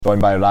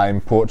Joined by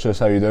Ryan Porteous.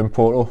 How you doing,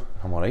 Porto?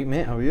 I'm alright,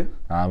 mate. How are you?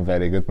 I'm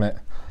very good, mate.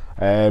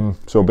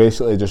 So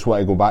basically, just want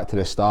to go back to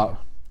the start,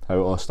 how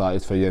it all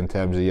started for you in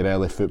terms of your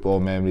early football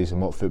memories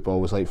and what football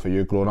was like for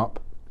you growing up.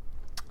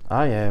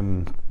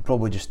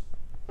 Probably just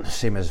the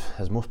same as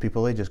most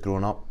people, just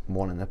growing up,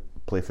 wanting to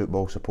play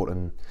football,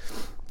 supporting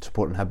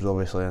Hibs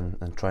obviously,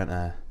 and trying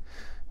to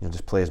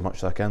just play as much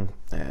as I can.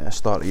 I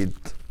started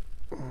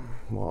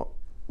when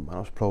I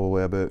was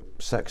probably about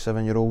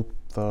 6-7 year old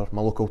for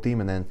my local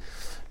team, and then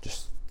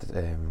just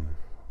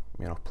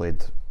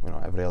played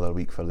every other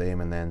week for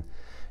them, and then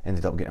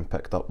ended up getting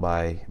picked up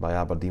by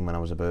Aberdeen when I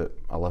was about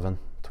 11,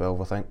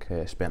 12 I think.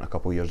 Spent a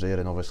couple of years there,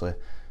 and obviously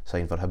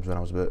signed for Hibs when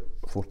I was about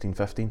 14,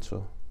 15,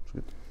 so it's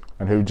good.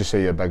 And who would you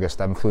say your biggest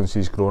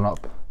influences growing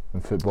up in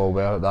football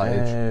were at that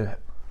age?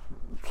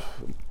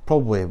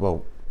 Probably,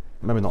 well,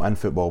 maybe not in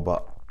football,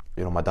 but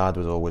my dad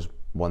was always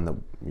one that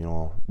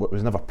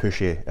was never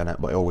pushy in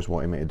it, but he always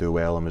wanted me to do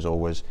well, and was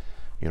always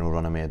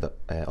running me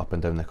up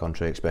and down the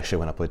country, especially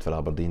when I played for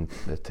Aberdeen,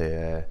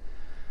 to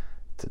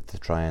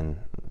try and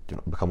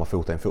become a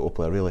full-time football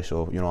player really.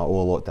 So I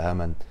owe a lot to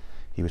him, and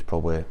he was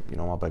probably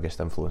my biggest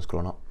influence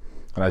growing up.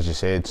 And as you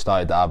said,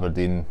 started at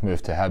Aberdeen,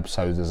 moved to Hibs.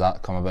 How does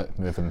that come about,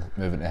 moving to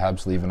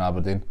Hibs, leaving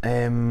Aberdeen?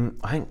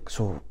 I think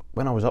so.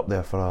 When I was up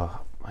there for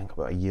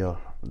about a year,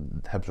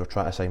 Hibs were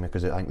trying to sign me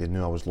because I think they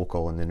knew I was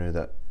local, and they knew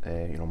that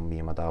me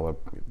and my dad were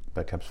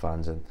big Hibs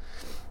fans, and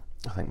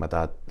I think my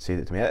dad said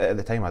it to me. At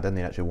the time I didn't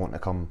actually want to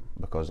come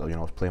because I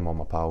was playing with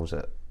my pals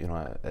at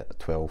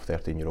 12,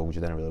 13 year olds. You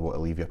didn't really want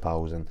to leave your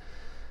pals, and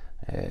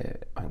I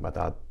think my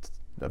dad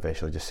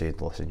eventually just said,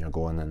 listen, you're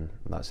going, and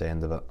that's the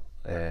end of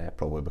it.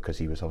 Probably because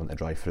he was having to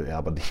drive through to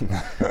Aberdeen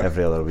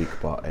every other week,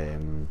 but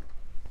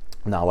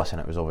listen,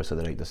 it was obviously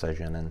the right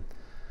decision, and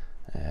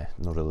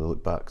not really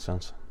looked back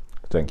since.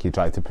 I think he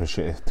tried to push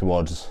it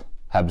towards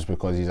Hibs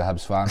because he's a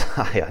Hibs fan.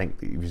 I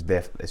think he was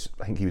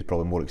I think he was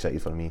probably more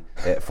excited for me,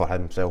 for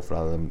himself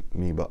rather than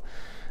me, but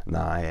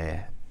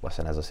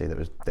listen, as I said, it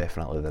was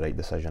definitely the right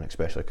decision,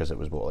 especially because it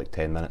was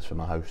 10 minutes from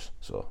my house,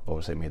 so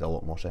obviously it made a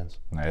lot more sense.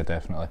 Yeah,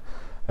 definitely.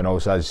 And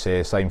also, as you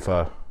say, signed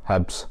for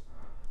Hibs,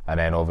 and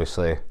then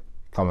obviously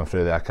coming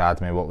through the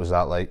academy, what was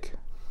that like?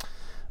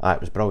 It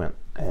was brilliant.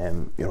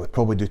 We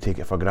probably do take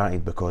it for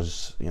granted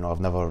because I've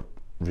never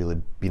really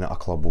been at a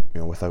club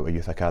without a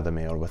youth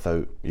academy, or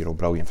without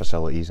brilliant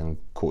facilities and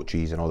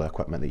coaches and all the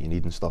equipment that you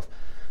need and stuff.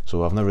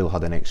 So I've never really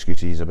had any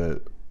excuses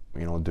about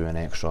doing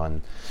extra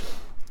and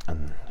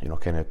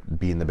kind of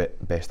being the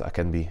best that I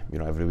can be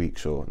every week.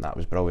 So that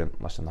was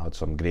brilliant. Listen, I had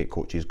some great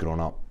coaches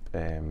growing up,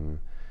 and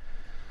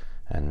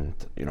I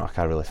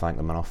can't really thank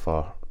them enough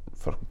for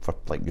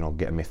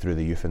getting me through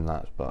the youth and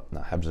that. But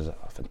Hibs is a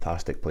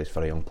fantastic place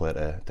for a young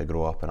player to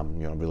grow up, and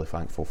I'm really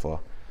thankful for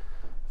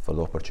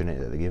the opportunity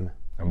that they gave me.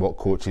 And what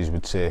coaches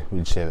would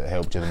you say that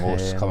helped you the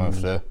most coming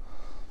through?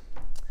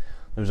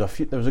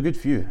 There was a good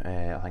few.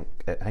 I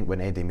think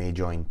when Eddie May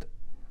joined,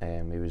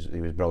 he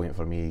was brilliant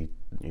for me.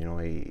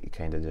 He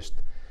kind of just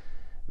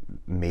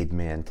made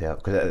me into it,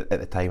 because at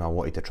the time I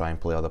wanted to try and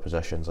play other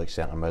positions like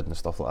centre mid and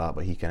stuff like that,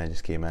 but he kind of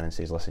just came in and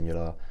says, listen,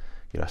 you're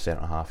a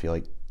centre half, you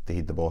like to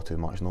head the ball too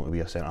much, not to be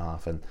a centre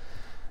half, and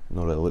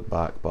not really look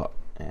back. But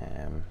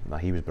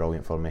he was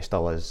brilliant for me,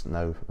 still is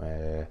now.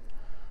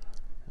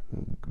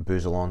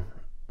 Bouzellon,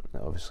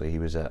 obviously he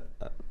was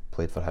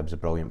played for Hibs, a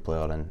brilliant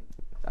player, and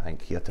I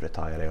think he had to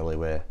retire early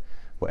with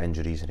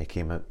injuries, and he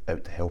came out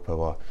to help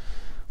our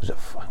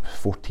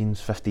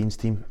 14s, 15s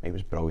team. He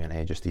was brilliant.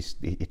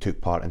 He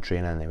took part in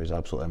training, he was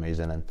absolutely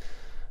amazing, and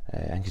I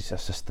think he's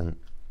assistant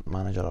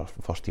manager or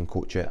first team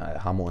coach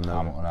at Hamilton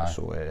now.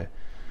 So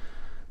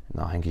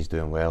I think he's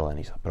doing well, and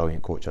he's a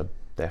brilliant coach. I'd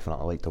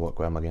definitely like to work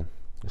with him again.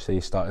 You say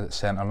you started at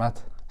centre mid?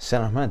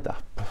 Centre mid?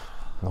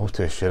 Not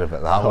too sure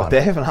about that one.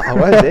 Definitely, I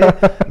was,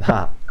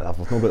 I've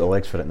not got the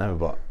legs for it now,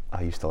 but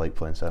I used to like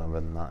playing centre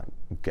mid and that,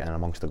 getting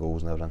amongst the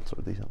goals and everything, sort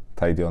of decent.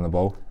 Tidy on the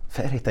ball?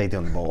 Very tidy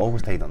on the ball,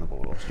 always tidy on the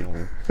ball, Ross,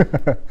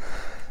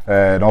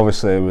 And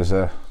obviously it was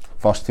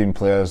first team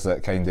players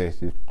that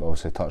you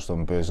obviously touched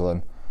on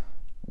Bouzellon.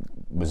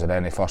 Was there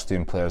any first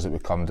team players that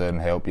would come down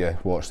and help you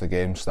watch the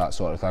games, that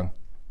sort of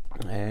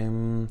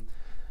thing?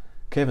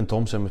 Kevin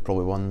Thompson was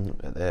probably one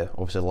at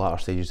obviously the latter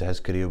stages of his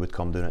career, would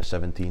come down at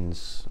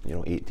 17s,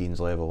 18s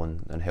level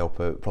and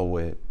help out,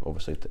 probably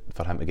obviously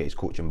for him to get his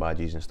coaching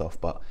badges and stuff,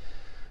 but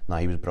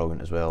he was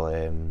brilliant as well.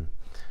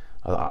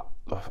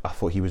 I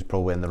thought he was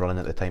probably in the running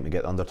at the time to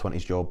get the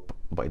under-20s job,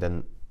 but he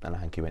didn't, and I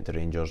think he went to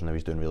Rangers and now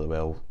he's doing really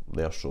well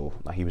there, so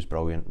he was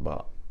brilliant.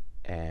 But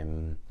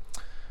and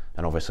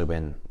obviously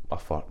when I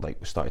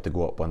started to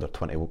go up under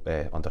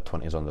 20s, under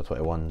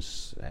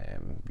 21s,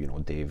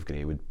 Dave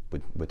Gray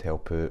would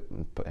help out,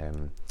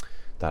 Darren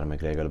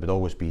McGregor. It would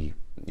always be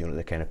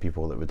the kind of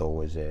people that would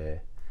always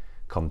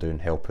come down,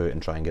 help out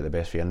and try and get the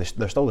best for you, and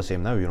they're still the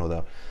same now.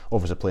 They're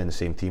obviously playing the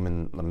same team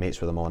and they're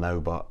mates with them all now,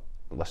 but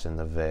listen,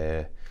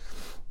 they're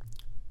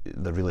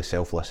really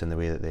selfless in the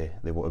way that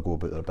they want to go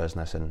about their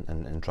business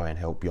and try and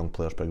help young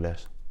players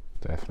progress.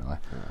 Definitely.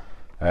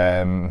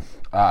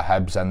 At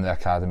Hibs in the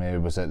academy,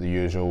 was it the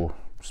usual,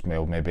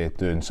 maybe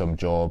doing some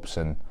jobs,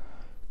 and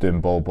doing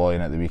ball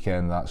boying at the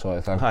weekend, that sort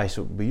of thing? Aye,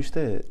 so we used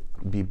to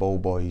be ball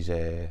boys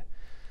in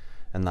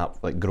that,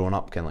 like growing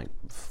up, kind of like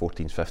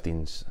 14s,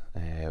 15s.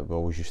 We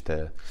always used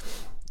to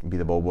be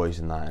the ball boys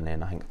in that, and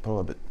then I think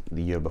probably about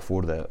the year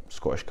before the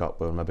Scottish Cup,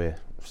 we were maybe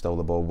still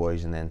the ball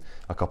boys, and then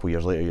a couple of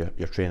years later,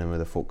 you're training with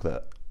the folk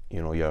that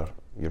you're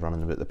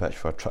running about the pitch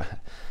for, try to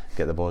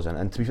get the balls in.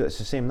 And to be fair, it's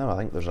the same now. I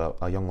think there's a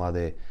young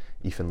lad,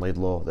 Ethan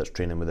Laidlaw, that's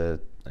training with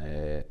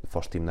the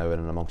first team now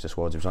and amongst the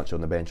squads. He was actually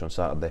on the bench on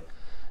Saturday,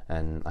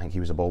 and I think he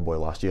was a ball boy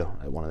last year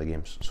at one of the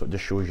games. So it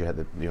just shows you how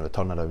the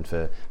turnaround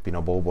for being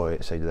a ball boy at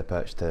the side of the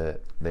pitch to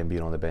then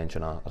being on the bench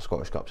in a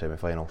Scottish Cup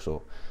semi-final.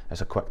 So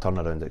it's a quick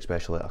turnaround,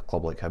 especially at a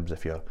club like Hibs.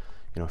 If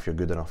you're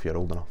good enough, you're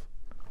old enough.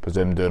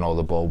 Presume doing all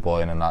the ball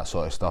boying and that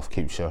sort of stuff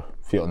keeps your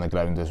feet on the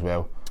ground as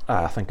well.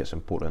 I think it's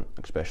important,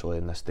 especially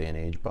in this day and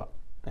age, but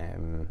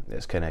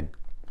it's kind of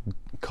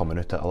coming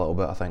out it a little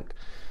bit, I think.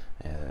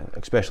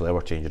 Especially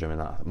our changing room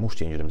and that. Most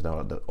changing rooms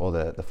now, all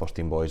the first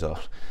team boys are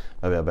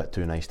maybe a bit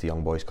too nice to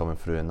young boys coming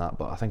through and that,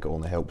 but I think it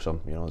only helps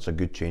them. It's a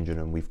good changing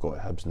room we've got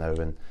at Hibs now,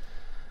 and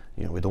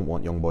we don't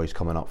want young boys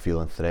coming up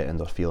feeling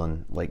threatened or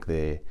feeling like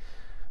they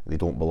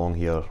don't belong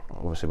here.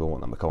 Obviously we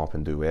want them to come up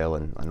and do well,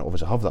 and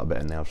obviously have that bit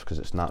in nerves because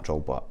it's natural,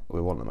 but we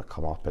want them to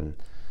come up and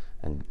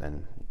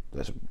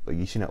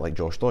you've seen it like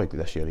Josh Doig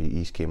this year.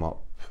 He's came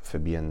up for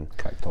being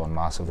kicked on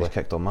massively,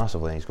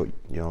 and he's got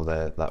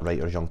that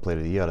Writers Young Player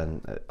of the Year,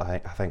 and I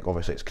think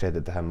obviously it's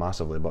credit to him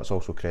massively, but it's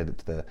also credit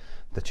to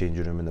the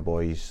changing room and the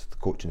boys, the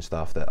coaching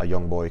staff, that a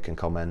young boy can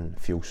come in,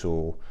 feel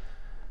so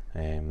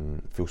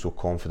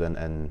confident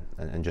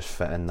and just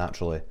fit in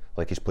naturally,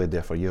 like he's played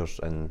there for years.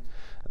 And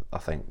I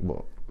think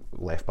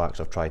left backs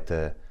have tried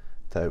to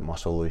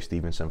outmuscle Louis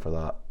Stevenson for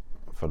that.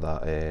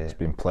 It's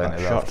been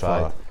plenty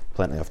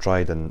have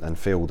tried and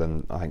failed,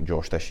 and I think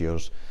Josh this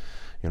year's,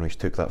 he's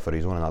took that for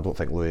his own, and I don't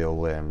think Louis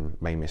will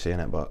mind me saying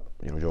it, but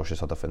Josh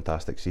has had a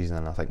fantastic season,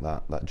 and I think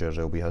that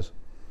jersey will be his.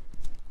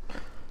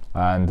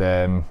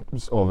 And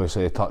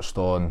obviously touched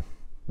on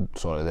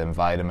sort of the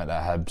environment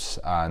at Hibs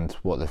and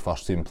what the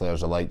first team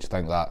players are like. Do you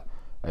think that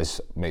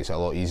makes it a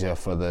lot easier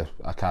for the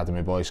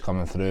academy boys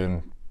coming through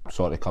and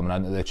sort of coming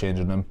into the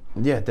changing room?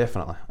 Yeah,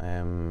 definitely.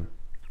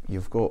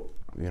 You've got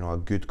a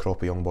good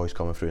crop of young boys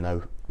coming through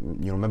now.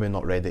 Maybe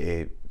not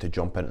ready to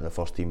jump into the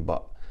first team,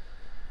 but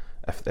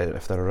if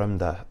they're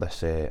around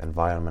this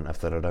environment, if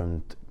they're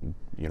around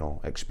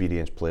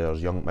experienced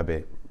players, young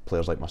maybe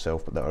players like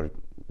myself, but that are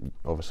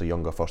obviously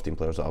younger first team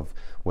players that have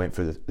went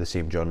through the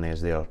same journey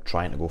as they are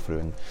trying to go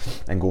through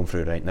and going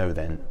through right now,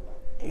 then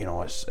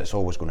it's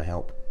always going to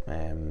help.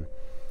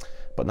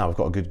 But now we've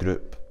got a good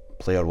group,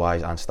 player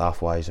wise and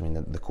staff wise. I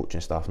mean, the coaching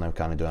staff now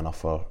can't do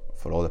enough for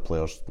all the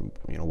players,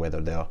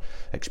 whether they're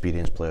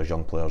experienced players,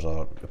 young players,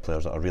 or the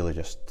players that are really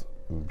just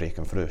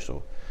breaking through.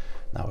 So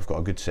now we've got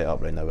a good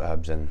setup right now at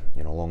Hibs, and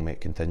long may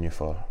it continue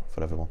for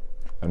everyone.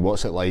 And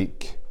what's it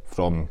like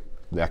from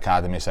the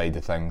academy side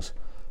of things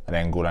and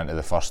then going into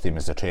the first team?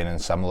 Is the training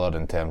similar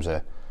in terms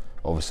of,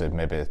 obviously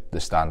maybe the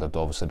standard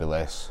obviously be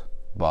less,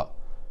 but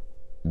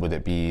would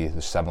it be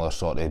the similar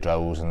sort of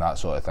drills and that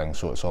sort of thing,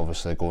 so it's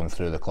obviously going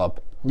through the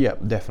club? Yeah,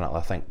 definitely.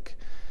 I think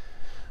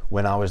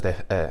when I was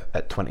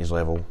at 20s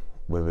level,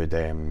 we would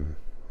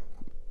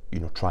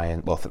try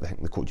and, I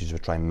think the coaches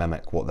would try and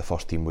mimic what the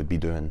first team would be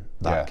doing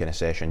that kind of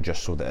session,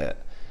 just so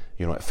that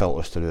it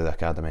filters through the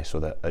academy, so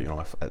that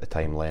if at the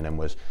time Lennon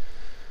was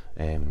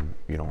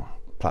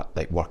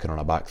like working on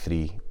a back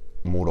three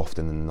more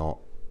often than not,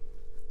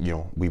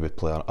 we would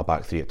play a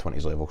back three at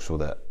 20s level, so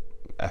that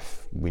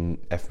if we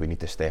need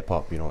to step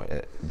up,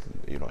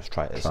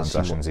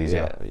 transition's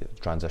easier. Yeah,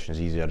 transition's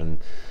easier and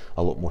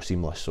a lot more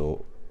seamless.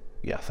 So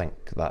yeah, I think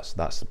that's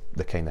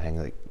the kind of thing,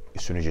 like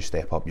as soon as you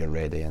step up, you're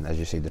ready, and as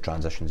you say, the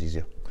transition's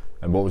easier.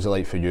 And what was it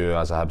like for you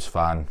as a Hibs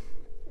fan,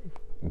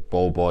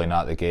 ball boying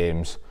at the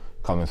games,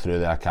 coming through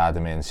the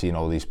academy and seeing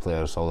all these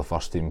players, all the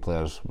first team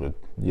players? Were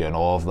you in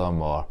awe of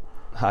them, or?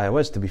 I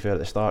was, to be fair, at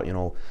the start.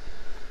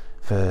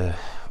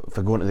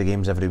 For going to the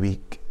games every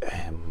week,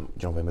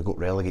 when we got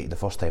relegated the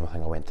first time, I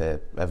think I went to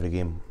every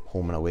game,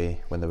 home and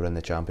away, when they were in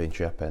the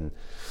Championship, and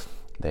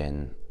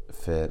then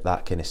for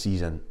that kind of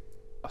season,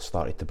 I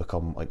started to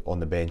become like on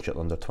the bench at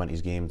under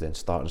 20s games, then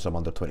starting some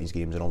under 20s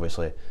games, and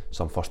obviously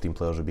some first team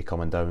players would be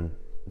coming down,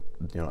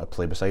 to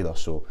play beside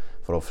us. So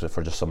for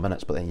just some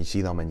minutes, but then you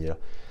see them and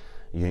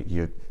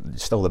you're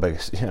still the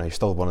biggest, you're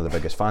still one of the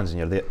biggest fans,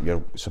 and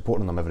you're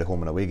supporting them every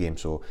home and away game.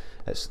 So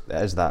it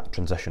is that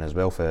transition as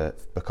well for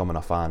becoming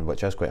a fan,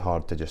 which is quite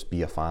hard to just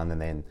be a fan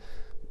and then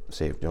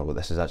say, well,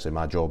 this is actually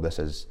my job. This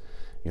is,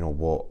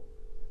 what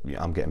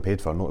I'm getting paid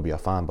for, not to be a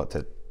fan, but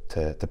to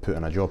put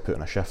in a job, put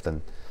in a shift.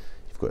 And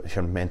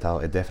your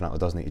mentality definitely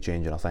does need to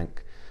change, and I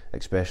think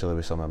especially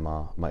with some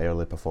of my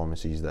early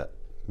performances that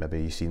maybe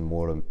you've seen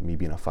more of me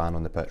being a fan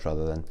on the pitch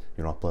rather than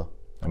a player.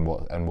 In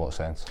what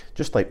sense?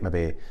 Just like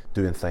maybe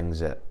doing things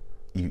that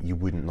you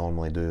wouldn't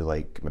normally do,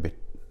 like maybe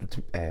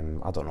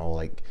I don't know,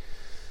 like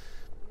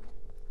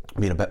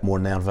being a bit more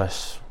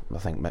nervous. I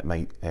think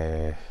might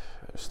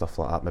stuff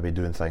like that, maybe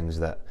doing things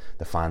that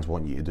the fans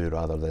want you to do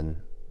rather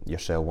than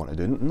yourself want to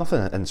do.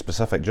 Nothing in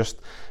specific, just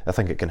I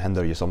think it can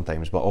hinder you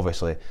sometimes, but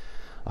obviously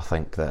I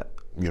think that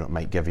it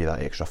might give you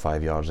that extra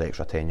 5 yards,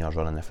 extra 10 yards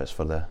running if it's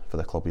for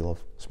the club you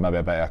love. It's maybe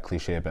a bit of a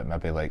cliche, but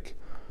maybe like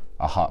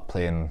a heart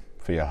playing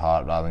for your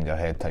heart rather than your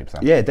head type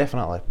thing. Yeah,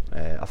 definitely.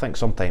 I think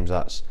sometimes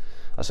that's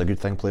a good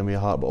thing, playing with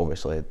your heart, but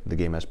obviously the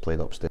game is played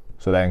upstairs.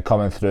 So then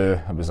coming through,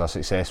 it was a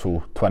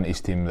successful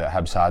 20s team that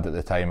Hibs had at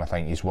the time. I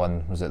think he's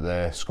won, was it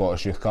the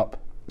Scottish Youth Cup?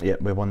 Yeah,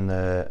 we won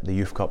the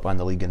Youth Cup and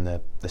the league in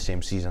the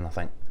same season, I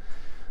think.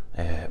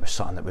 It was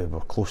something that we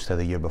were close to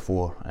the year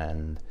before,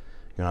 and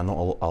not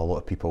a lot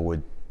of people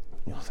would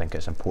think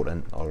it's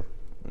important or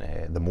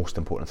the most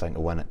important thing to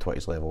win at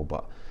 20s level,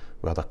 but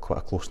we had quite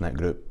a close-knit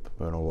group.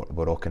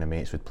 We're all kind of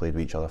mates. We'd played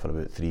with each other for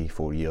about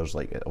 3-4 years,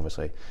 like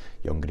obviously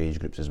younger age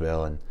groups as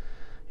well, and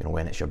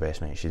when it's your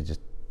best mates,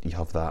 you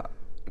have that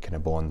kind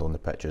of bond on the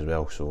pitch as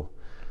well. So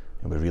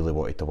we really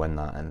wanted to win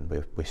that, and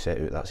we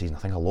set out that season. I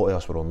think a lot of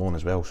us were on loan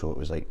as well, so it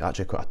was like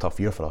actually quite a tough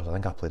year for us. I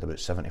think I played about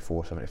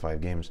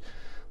 75 games,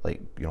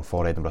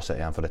 for Edinburgh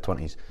City and for the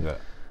 20s. Yeah.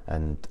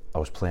 And I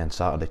was playing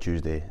Saturday,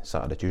 Tuesday, so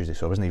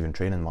I wasn't even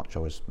training much. I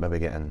was maybe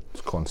getting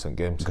just constant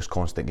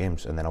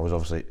games, and then I was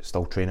obviously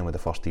still training with the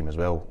first team as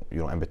well.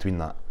 In between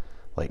that,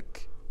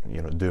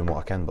 doing what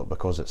I can. But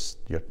because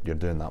you're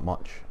doing that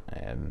much,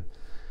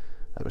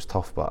 it was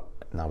tough. But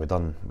we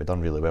done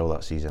really well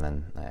that season,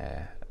 and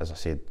as I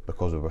said,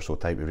 because we were so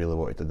tight, we really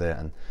wanted to do it.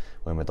 And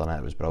when we done it,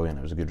 it was brilliant.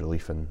 It was a good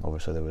relief, and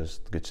obviously there was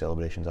good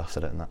celebrations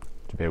after it and that.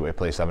 To be able to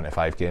play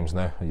 75 games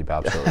now, you'd be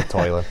absolutely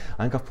toiling.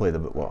 I think I've played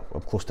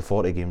I'm close to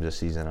 40 games this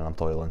season and I'm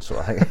toiling, so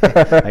I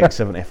think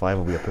 75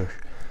 will be a push.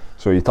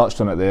 So you touched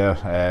on it there,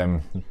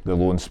 the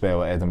loan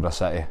spell at Edinburgh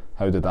City.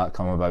 How did that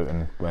come about,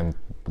 and when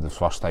the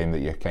first time that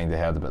you kind of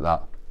heard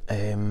about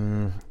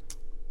that?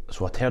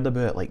 So I'd heard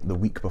about it the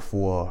week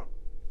before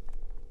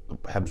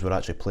Hibs were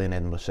actually playing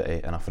Edinburgh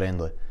City in a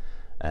friendly,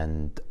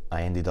 and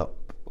I ended up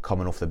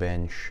coming off the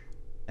bench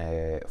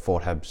for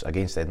Hibs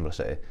against Edinburgh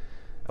City,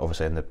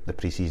 obviously in the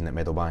pre-season at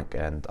Meadowbank,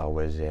 and I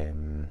was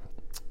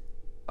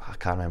I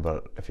can't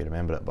remember if you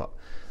remember it, but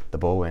the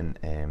ball went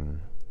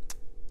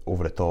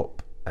over the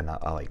top, and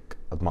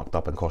I'd mucked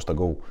up and cost a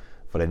goal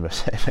for Edinburgh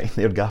City.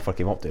 Their gaffer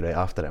came up to me right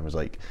after it and was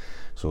like,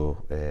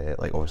 so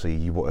obviously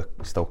you want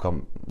to still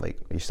come, are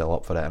you still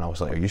up for it? And I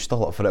was like, are you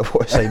still up for it?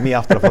 What, like me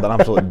after I fought an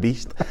absolute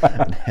beast?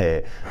 And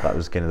that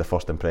was kind of the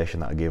first impression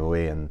that I gave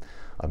away. And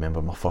I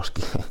remember my first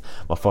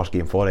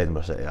game for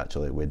Edinburgh City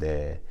actually,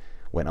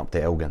 went up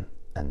to Elgin,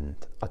 and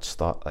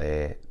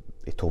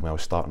he told me I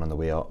was starting on the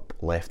way up,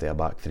 left at a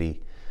back three,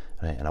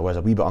 right? And I was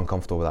a wee bit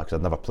uncomfortable with that because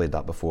I'd never played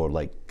that before,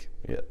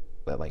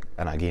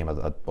 in a game.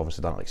 I'd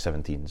obviously done it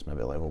 17s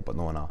maybe level, but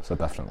no, it's a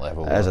different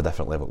level. It is a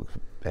different level,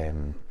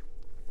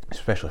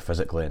 especially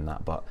physically in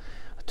that. But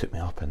it took me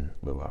up, and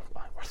we were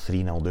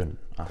 3-0 down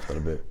after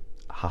about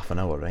half an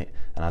hour, right?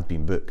 And I'd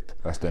been booked.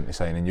 That's down to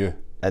signing you.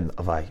 And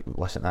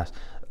listen to this,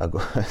 I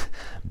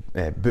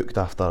got booked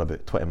after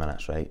about 20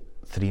 minutes, right?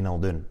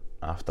 3-0 down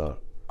after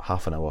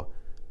half an hour,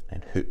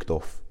 and hooked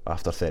off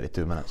after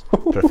 32 minutes.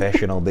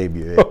 Professional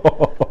debut, eh?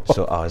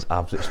 So I was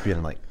absolutely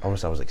spewing,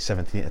 obviously I was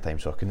 17 at the time,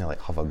 so I couldn't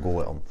have a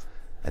go at him.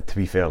 And to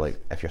be fair,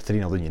 if you're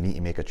 3-0 down, you need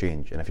to make a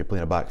change, and if you're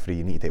playing a back three,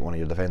 you need to take one of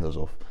your defenders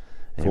off.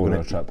 And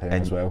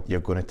you're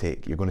going to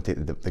take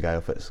the guy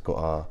off that's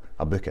got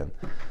a booking.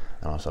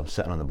 And so I'm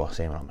sitting on the bus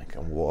and I'm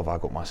thinking, what have I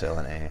got myself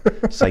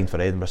into? Signed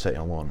for Edinburgh City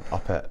on loan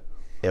up at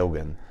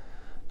Elgin.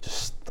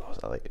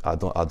 I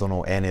don't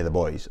know any of the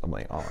boys. I'm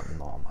like, oh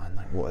no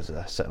man, what is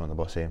this? Sitting on the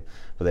bus saying.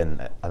 But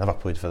then I never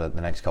played for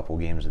the next couple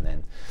of games, and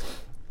then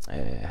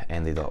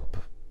ended up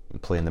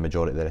playing the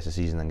majority of the rest of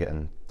the season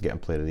and getting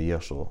Player of the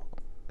Year. So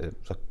it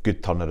was a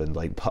good turnaround,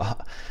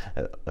 but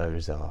it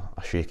was a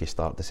shaky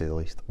start to say the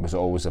least. Was it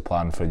always a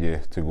plan for you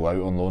to go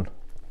out on loan?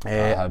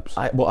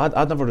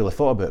 I'd never really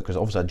thought about it, because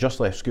obviously I'd just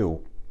left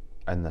school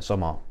in the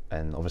summer,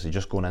 and obviously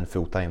just going in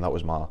full time, that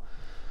was my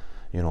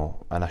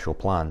initial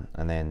plan,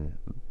 and then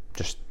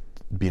just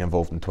being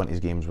involved in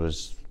 20s games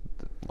was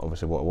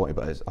obviously what I wanted.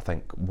 But I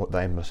think what the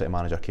Edinburgh City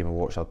manager came and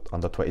watched an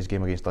under 20s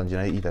game against Dundee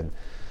United,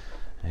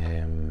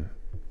 and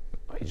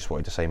he just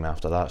wanted to sign me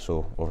after that.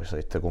 So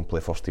obviously to go and play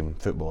first team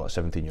football at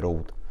a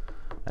 17-year-old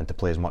and to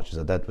play as much as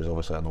I did was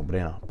obviously a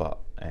no-brainer. But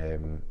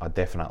I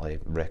definitely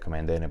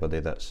recommend anybody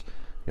that's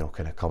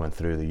kind of coming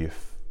through the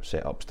youth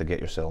setups to get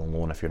yourself on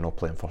loan. If you're not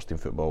playing first team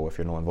football, if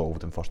you're not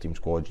involved in first team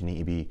squads, you need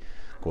to be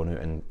going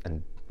out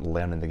and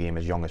learning the game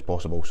as young as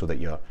possible, so that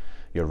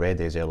you're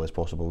ready as early as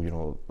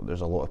possible.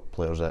 There's a lot of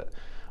players that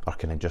are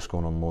kind of just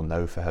going on loan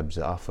now for Hibs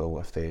that I feel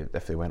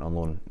if they went on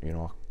loan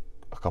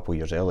a couple of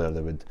years earlier,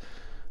 they would,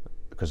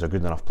 because they're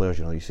good enough players.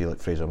 You see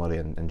Fraser Murray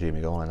and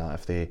Jamie Gillan and that,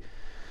 if they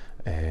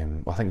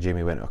I think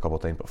Jamie went a couple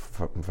of times, but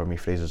for me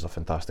Fraser's a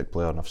fantastic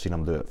player, and I've seen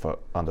him do it for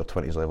under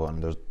 20s level,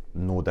 and there's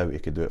no doubt he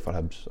could do it for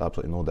Hibs.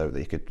 Absolutely no doubt that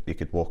he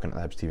could walk into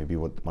the Hibs team and be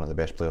one of the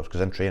best players,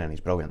 because in training he's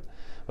brilliant.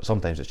 But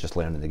sometimes it's just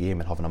learning the game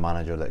and having a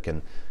manager that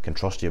can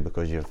trust you,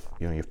 because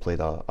you've played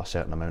a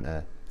certain amount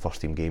of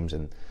first team games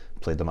and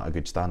played them at a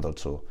good standard.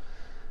 So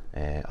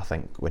I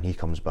think when he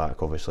comes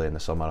back, obviously in the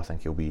summer, I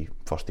think he'll be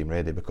first team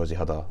ready because he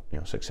had a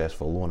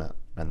successful loan at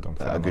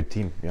a good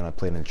team,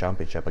 playing in the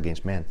Championship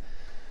against men,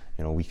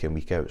 week in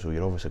week out. So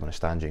you're obviously going to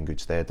stand you in good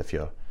stead if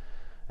you're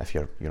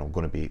going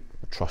to be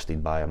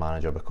trusted by a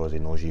manager because he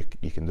knows you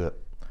can do it.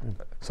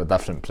 It's a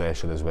different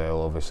pressure as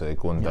well, obviously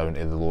going down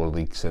to the lower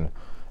leagues and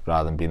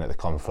rather than being at the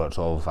comforts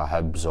of a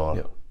Hibs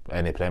or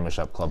any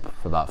Premiership club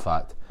for that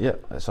fact. Yeah,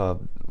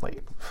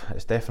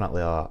 it's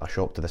definitely a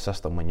shock to the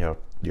system when you're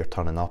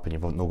turning up and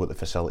you've not got the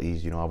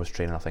facilities. I was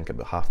training I think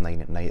about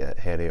 9:30 at night at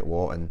Heriot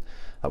Watt, and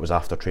that was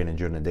after training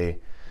during the day.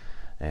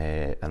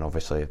 And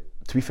obviously,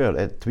 to be fair,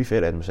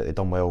 Edinburgh City, they've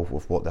done well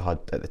with what they had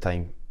at the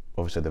time.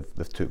 Obviously,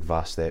 they've took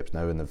vast steps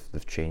now and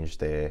they've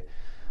changed a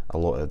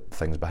lot of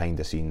things behind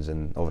the scenes,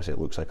 and obviously it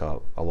looks like a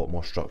lot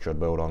more structured,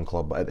 well-run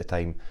club. But at the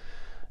time,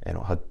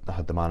 I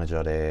had the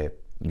manager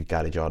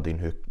Gary Jardine,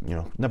 who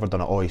never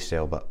done it all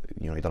himself, but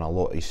he done a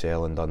lot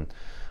himself and done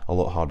a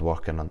lot of hard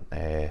work, and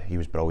he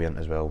was brilliant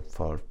as well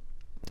for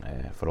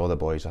all the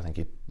boys. I think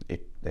he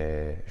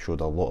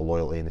showed a lot of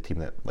loyalty in the team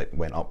that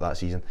went up that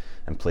season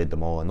and played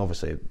them all. And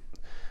obviously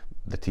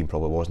the team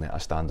probably wasn't at a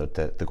standard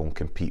to go and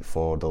compete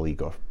for the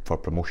league or for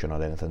promotion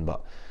or anything,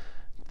 but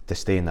to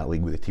stay in that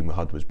league with the team we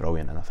had was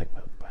brilliant. And I think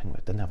we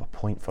didn't have a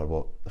point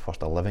for the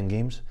first 11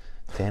 games.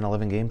 10,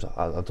 11 games.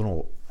 I don't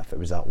know if it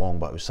was that long,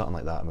 but it was something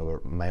like that, and we were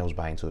miles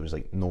behind. So there was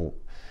at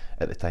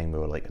the time we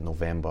were in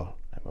November,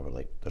 and we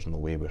were there's no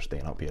way we're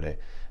staying up here,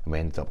 and we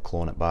ended up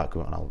clawing it back.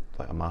 We went on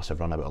a massive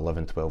run, about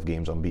 11, 12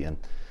 games unbeaten,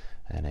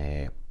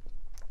 and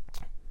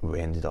we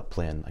ended up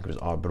playing, I think it was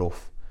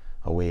Arbroath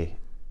away,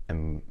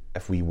 and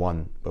if we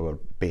won, we were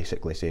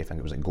basically safe. I think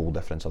it was goal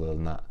difference other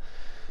than that,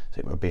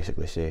 so we were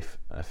basically safe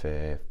if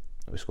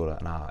we scored it,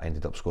 and I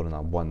ended up scoring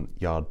a 1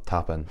 yard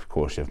tap in. Of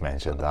course, you've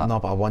mentioned that. No,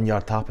 but a 1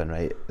 yard tap in,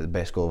 right? The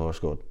best goal I've ever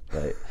scored,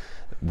 right?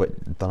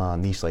 Done a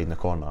knee slide in the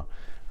corner,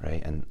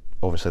 right? And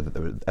obviously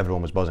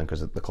everyone was buzzing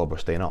because the club were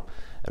staying up.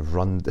 They've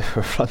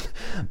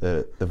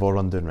all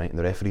run down, right? And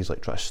the referee's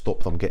trying to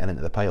stop them getting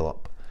into the pile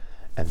up.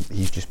 And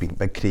he's just been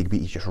big Craig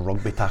Beattie's just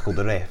rugby tackled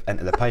the ref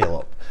into the pile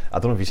up. I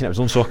don't know if you've seen it. It was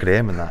on Soccer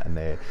AM and that,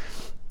 and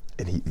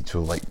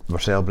we're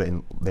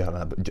celebrating there,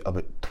 and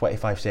about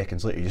 25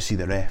 seconds later you just see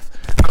the ref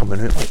coming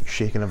out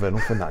shaking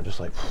everyone off and that, just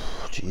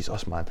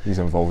Jesus man, he's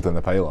involved in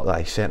the pile up.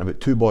 He sent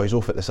about 2 boys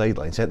off at the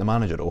sideline, sent the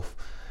manager off.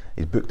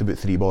 He's booked about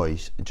 3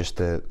 boys just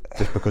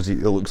because it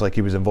looks like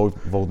he was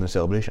involved in the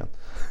celebration.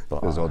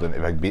 But it was all down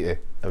to Big Beattie.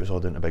 It was all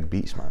down to Big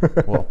Beats, man.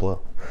 What a player.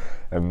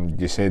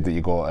 You said that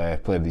you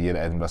got Player of the Year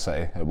at Edinburgh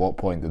City. At what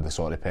point did the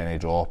sort of penny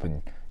drop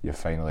and you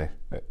finally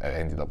it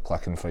ended up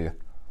clicking for you?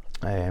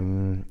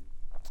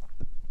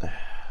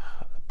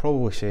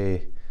 Probably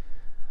say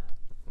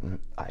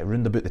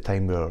around about the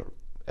time where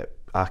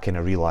I kind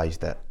of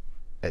realised that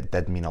it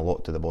did mean a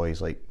lot to the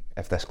boys.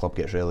 If this club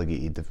gets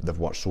relegated, they've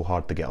worked so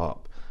hard to get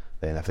up.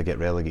 Then if they get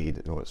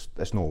relegated,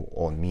 it's not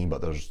on me,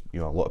 but there's a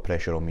lot of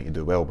pressure on me to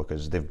do well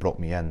because they've brought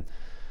me in,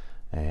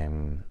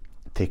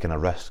 taking a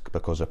risk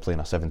because they're playing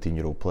a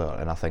 17-year-old player.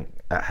 And I think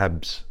at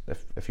Hibs,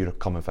 if you're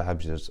coming for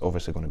Hibs, there's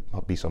obviously going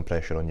to be some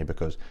pressure on you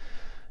because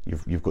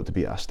you've got to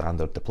be at a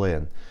standard to play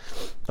in.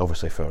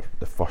 Obviously for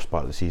the first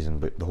part of the season,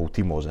 but the whole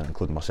team wasn't,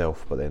 including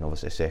myself, but then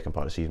obviously the second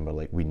part of the season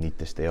we're we need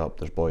to stay up.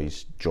 There's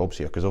boys' jobs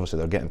here because obviously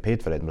they're getting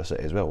paid for Edinburgh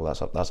City as well.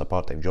 That's a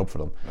part-time job for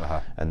them.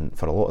 And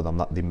for a lot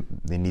of them,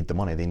 they need the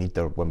money, they need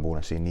their win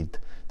bonus, they need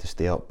to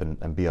stay up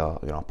and be a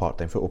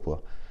part-time football player.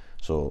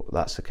 So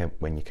that's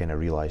when you kind of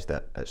realise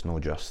that it's not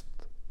just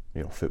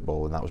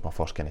football, and that was my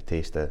first kind of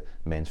taste of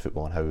men's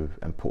football and how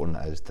important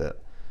it is that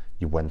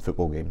you win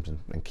football games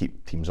and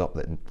keep teams up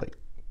that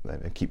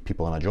and keep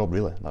people in a job.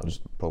 Really, that was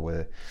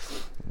probably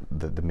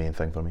the main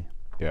thing for me.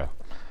 Yeah.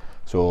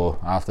 So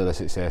after the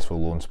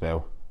successful loan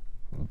spell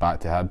back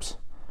to Hibs,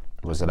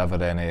 was there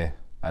ever any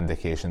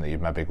indication that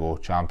you'd maybe go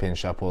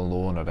Championship on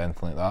loan or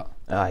anything like that?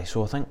 Aye,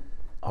 so I think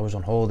I was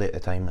on holiday at the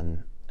time,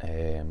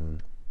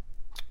 and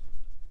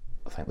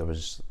I think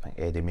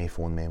Eddie May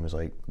phoned me and was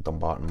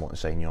Dumbarton want to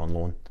sign you on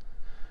loan,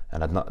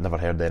 and I'd never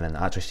heard anything.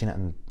 I actually seen it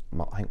in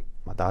I think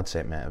my dad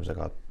sent me it. It was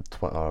a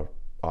Twitter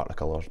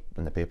article or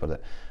in the paper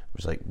that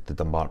was the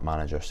Dumbarton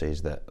manager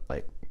says that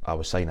I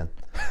was signing.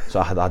 So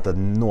I had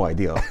no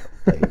idea.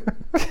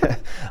 I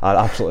had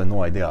absolutely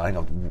no idea. I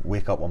think I'd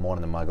wake up one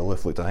morning in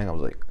Magaluf, looked at the thing, I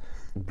was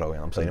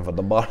brilliant, I'm signing for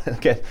Dumbarton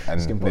again.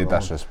 And no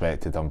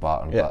disrespect to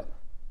Dumbarton, but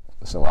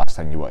it's the last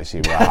thing you want to see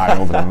with a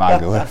hangover in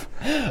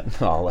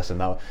Magaluf. No, listen,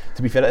 now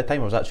to be fair, at the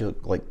time I was actually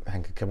I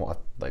think I came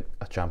out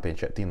a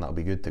Championship team. That would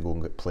be good to go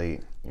and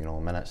play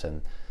minutes,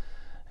 and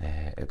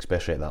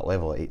especially at that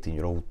level, at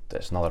 18-year-old,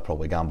 it's another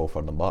probably gamble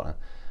for Dumbarton.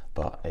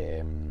 But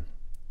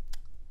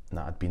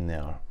I'd been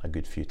there a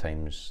good few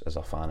times as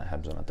a fan at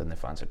Hibs, and I didn't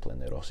fancy playing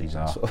there all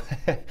season. No. So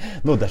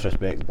no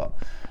disrespect, but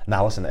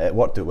listen, it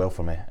worked out well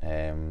for me.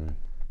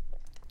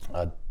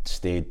 I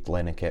stayed,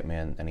 Lennon kept me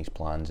in his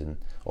plans, and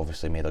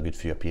obviously made a good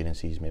few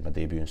appearances, made my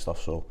debut and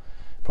stuff, so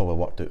probably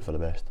worked out for the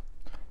best.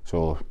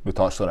 So we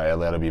touched on it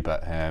earlier a wee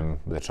bit,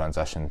 the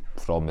transition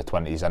from the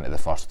 20s into the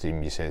first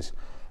team. You says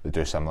they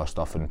do similar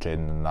stuff in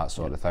training and that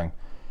sort of thing.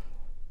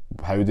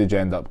 how did you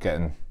end up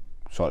getting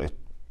sort of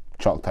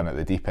chucked in at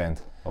the deep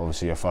end?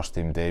 Obviously your first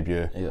team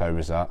debut, how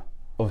was that?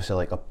 Obviously,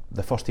 like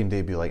the first team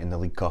debut, like in the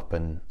League Cup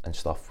and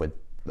stuff,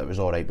 that was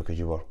alright because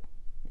you were,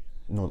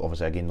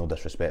 obviously again no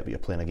disrespect, but you're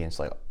playing against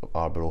like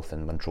Arbroath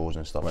and Montrose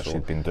and stuff. Which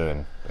you'd been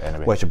doing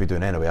anyway. Which I'd be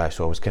doing anyway,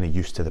 so I was kind of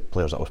used to the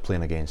players that I was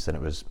playing against, and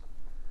it was,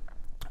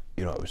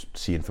 it was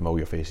seeing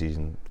familiar faces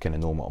and kind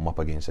of knowing what I'm up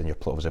against, and you're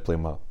obviously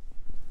playing with,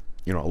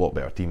 a lot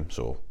better team,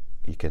 so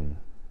you kind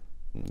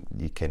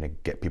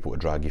of get people to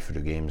drag you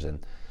through games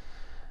and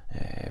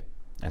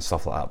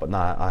stuff like that. But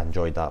nah, I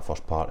enjoyed that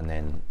first part, and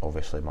then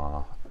obviously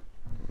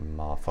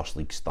my first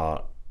league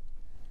start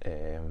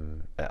at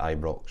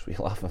Ibrox. Were you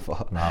laughing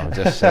for? No, I was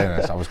just saying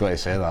this. I was going to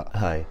say that.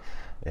 Aye,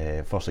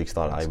 first league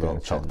start at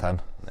Ibrox. Chucked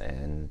in,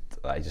 and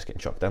I just getting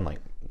chucked in. Like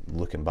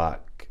looking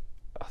back,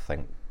 I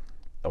think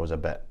I was a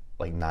bit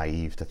like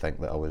naive to think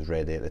that I was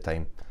ready at the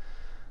time.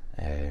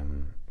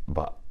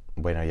 But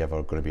when are you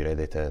ever going to be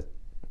ready to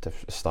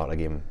start a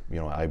game?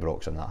 At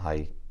Ibrox in that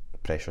high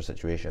pressure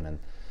situation, and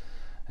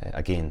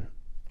again,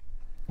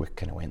 we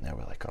kind of went there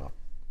with like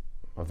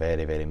a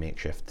very, very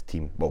makeshift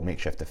team. Well,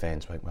 makeshift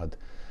defence. Like we had,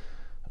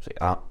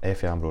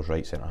 Effie Ambrose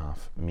right centre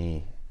half,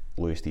 me,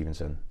 Louis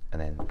Stevenson,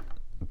 and then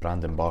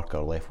Brandon Barker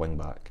left wing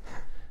back,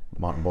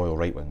 Martin Boyle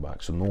right wing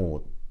back. So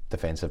no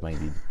defensive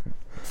minded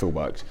full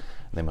backs.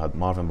 And then we had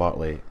Marvin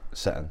Bartley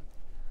sitting,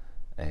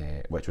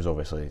 which was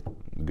obviously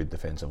good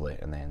defensively,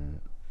 and then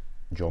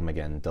John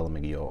McGinn, Dylan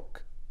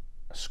McGeoch,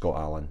 Scott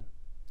Allen,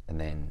 and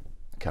then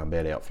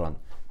Canberra up front.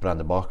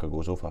 Brandon Barker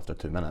goes off after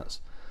 2 minutes,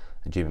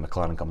 and Jamie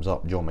McLaren comes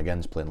up. John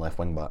McGinn's playing left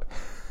wing back,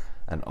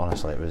 and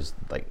honestly, it was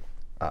like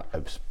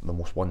it was the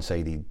most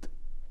one-sided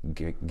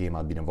game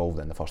I'd been involved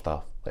in the first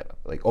half.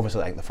 Like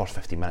obviously, like the first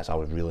 15 minutes, I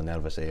was really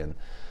nervous, and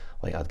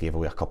like I'd gave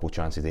away a couple of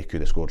chances they could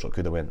have scored, so it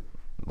could have went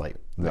like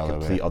the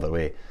complete other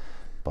way.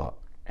 But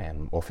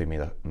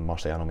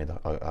Marciano made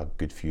a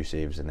good few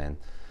saves, and then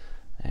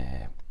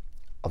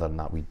other than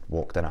that, we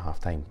walked in at half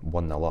time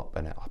 1-0 up,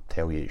 and I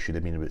tell you, it should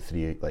have been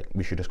about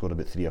we should have scored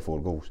about 3 or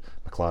 4 goals.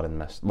 McLaren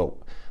missed. Well,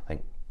 I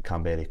think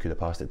Canberra could have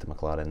passed it to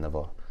McLaren,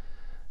 never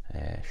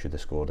should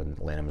have scored, and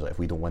Lennon was like, if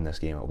we don't win this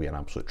game, it'll be an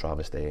absolute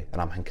travesty.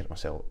 And I'm thinking to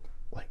myself,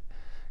 like,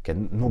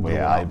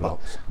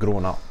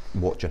 growing up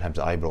watching Hibs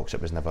at Ibrox,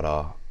 it was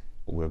never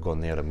we're going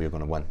there and we're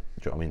going to win. Do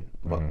you know what I mean?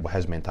 But with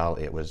his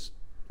mentality, it was,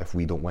 if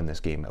we don't win this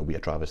game, it'll be a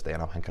travesty.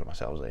 And I'm thinking to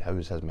myself, like, how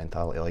is his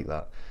mentality like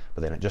that?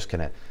 But then it just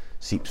kind of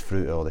seeps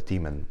through to all the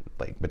team, and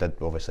like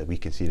we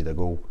conceded a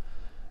goal,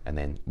 and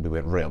then we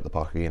went right up the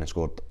park again and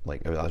scored.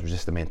 Like that was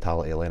just the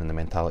mentality of Lennon. The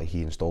mentality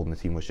he installed in the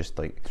team was just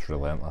like it's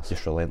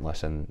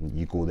relentless, and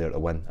you go there to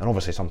win. And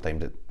obviously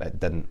sometimes it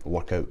didn't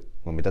work out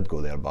when we did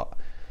go there, but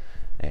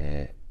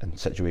in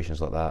situations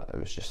like that, it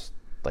was just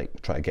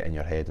like try to get in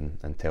your head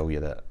and tell you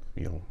that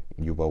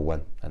you will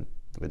win, and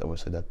we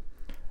obviously did.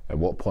 At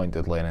what point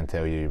did Lennon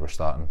tell you were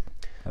starting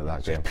at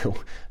that game?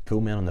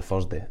 Pull me in on the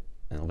Thursday,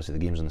 and obviously the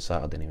game's on the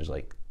Saturday, and he was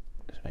like,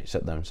 right,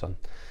 sit down, son.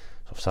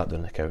 So I've sat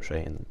down on the couch,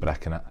 right, and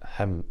bricking it.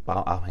 I'm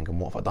thinking,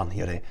 what have I done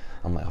here? Eh?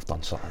 I'm like, I've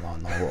done something. Oh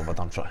no, what have I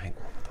done? Trying to think,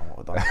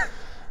 what have I done?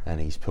 And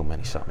he's pulled me in,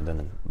 he sat me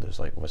down, and there's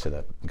like obviously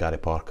the Gary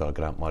Parker,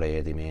 Grant Murray,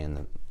 Eddie Main,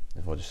 and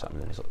they've all just sat me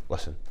down. He's like,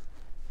 listen,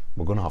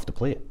 we're going to have to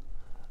play it.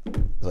 It's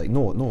like,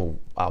 no,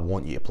 I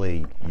want you to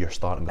play. You're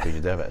starting because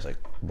you deserve it. It's like,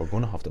 we're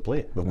going to have to play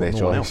it. We've got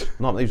no one else.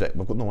 No, he was like,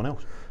 we've got no one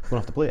else. We're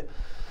going to have to play it.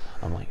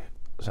 I'm like,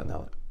 sitting there,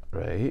 like,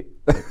 right.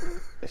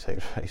 It's like,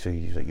 right. So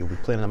he's like, you'll be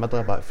playing in the middle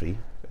of back three.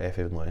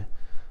 Effie and Louis.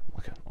 I'm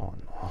like, oh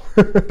no.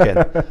 Again,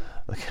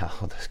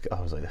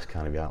 I was like, this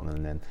can't be happening.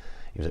 And then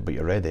he was like, but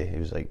you're ready. He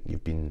was like,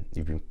 you've been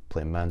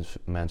playing men's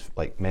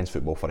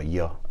football for a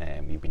year.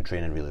 You've been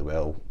training really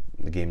well.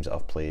 The games that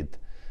I've played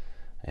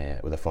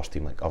with the first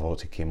team, like I've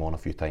obviously came on a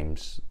few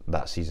times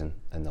that season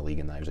in the league,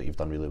 and I was like, you've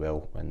done really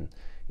well, and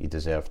you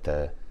deserve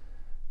to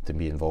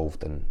be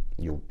involved, and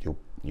you'll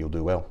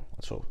do well.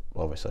 So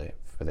obviously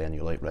for then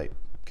you're like, right,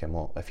 come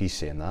on, if he's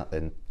saying that,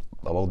 then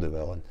I will do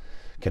well. And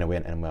kind of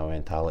went in with a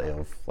mentality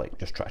of like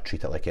just try to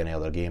treat it like any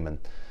other game. And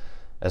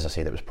as I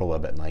said, it was probably a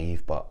bit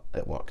naive, but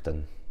it worked.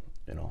 And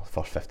the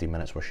first 15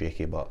 minutes were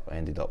shaky, but I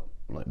ended up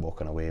like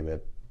walking away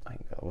with, I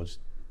think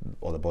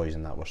all the boys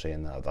in that were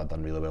saying that I'd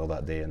done really well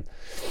that day. And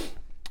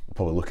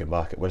probably looking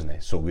back, it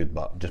wasn't so good,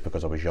 but just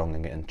because I was young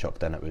and getting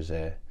chucked in, it was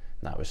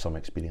some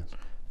experience.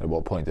 At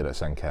what point did it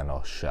sink in,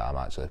 oh shit, I'm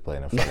actually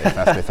playing in front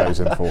of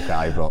 50,000 folk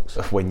at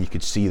Ibrox? When you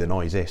could see the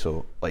noise,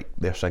 so like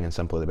they're singing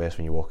Simply the Best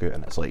when you walk out,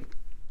 and it's like,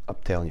 I'm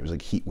telling you, it was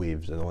like heat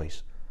waves of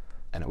noise,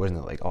 and it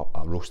wasn't like a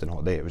roasting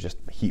hot day, it was just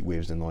heat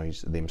waves of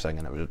noise, them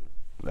singing,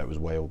 it was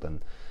wild.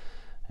 And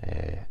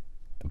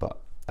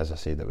but as I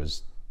said, it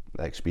was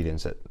the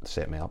experience that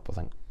set me up, I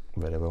think,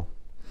 very well.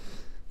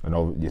 I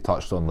know you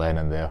touched on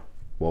Lennon there.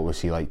 What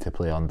was he like to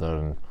play under,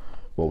 and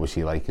what was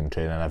he like in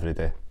training every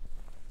day?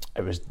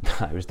 It was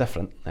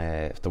different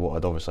to what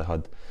I'd obviously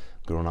had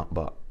growing up,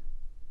 but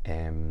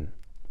there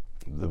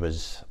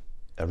was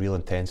a real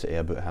intensity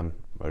about him,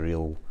 a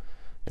real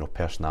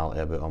personality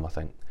about him. I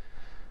think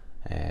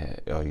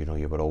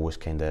you were always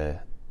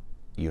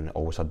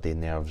always had the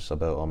nerves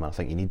about him, and I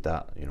think you need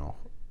that.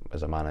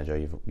 as a manager,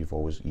 you've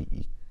always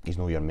he's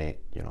not your mate.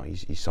 You know,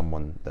 he's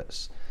someone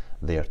that's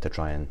there to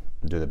try and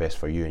do the best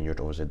for you, and you're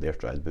obviously there to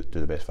try to do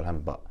the best for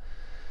him. But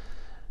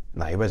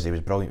nah, he was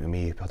brilliant with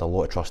me. He had a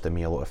lot of trust in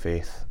me, a lot of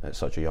faith at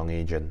such a young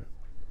age, and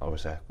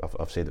obviously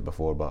I've said it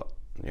before, but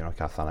you know, I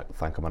can't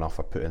thank him enough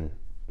for putting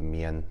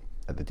me in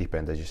at the deep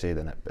end, as you said,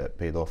 and it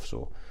paid off.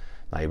 So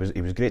nah, he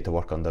was great to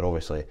work under.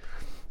 Obviously,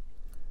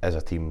 as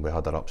a team, we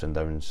had our ups and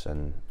downs,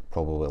 and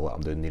probably let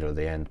him down near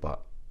the end. But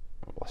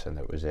listen,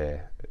 it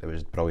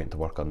was brilliant to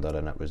work under,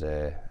 and it was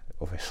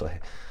obviously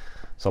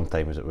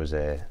sometimes it was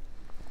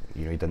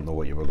you know, you didn't know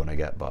what you were going to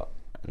get, but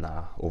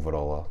nah,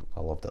 overall I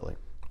loved it. Like,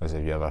 as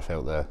if you ever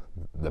felt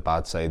the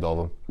bad side of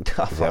him?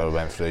 Has he ever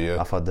went through you?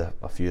 I've had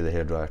a few of the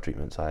hairdryer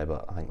treatments,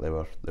 but I think they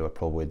were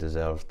probably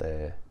deserved.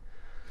 I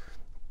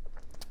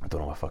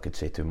don't know if I could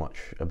say too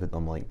much about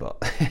them, like, but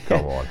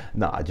come on.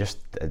 Nah, I just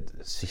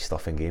see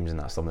stuff in games, and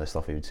that's some of the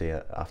stuff he would say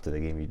after the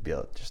game. He'd be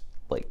just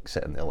like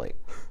sitting there like,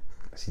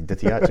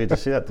 did he actually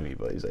just say that to me?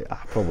 But he's like, I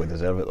probably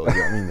deserve it though, you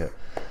know what I mean?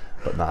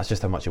 But nah, it's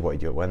just how much he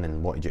wanted you to win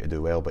and wanted you to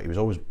do well. But he was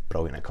always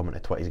brilliant at coming to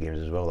 20s games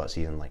as well that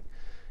season. Like,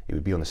 he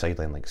would be on the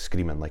sideline like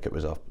screaming like it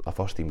was a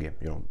first team game.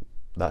 You know,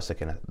 that's the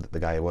kind of the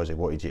guy he was. He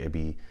wanted you to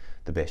be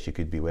the best you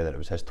could be, whether it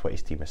was his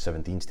 20s team, his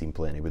 17s team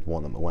playing. He would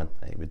want them to win.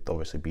 He would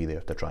obviously be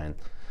there to try and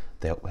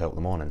help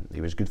them on, and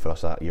he was good for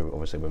us that year.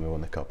 Obviously, when we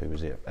won the cup, he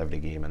was there every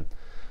game, and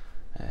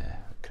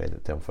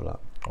credit to him for that.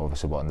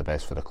 Obviously, wanting the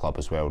best for the club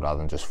as well, rather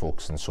than just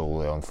focusing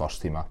solely on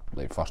first team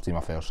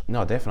affairs.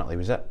 No, definitely, he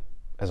was it.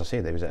 As I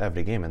said, he was at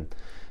every game, and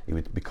he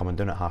would be coming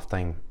down at half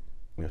time,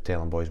 you know,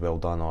 telling boys well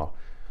done, or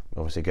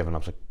obviously giving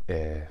us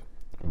a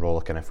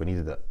rollicking if we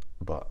needed it.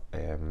 But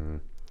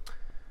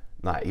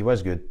nah, he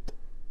was good,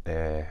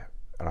 and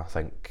I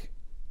think,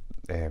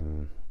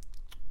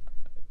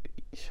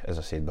 as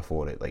I said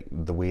before, like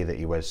the way that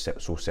he was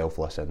so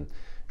selfless and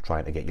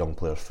trying to get young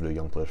players through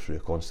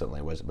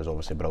constantly was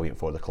obviously brilliant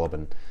for the club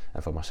and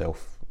for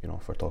myself, you know,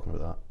 for talking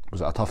about that.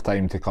 Was it a tough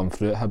time to come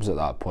through at Hibs at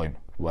that point?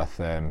 With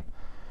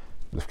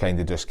they've kind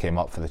of just came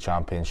up for the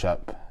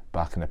Championship,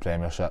 back in the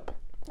Premiership.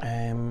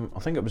 I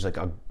think it was like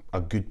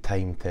a good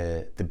time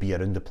to be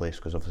around the place,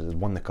 because obviously they'd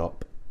won the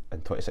cup in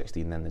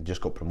 2016, then they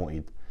just got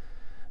promoted,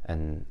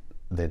 and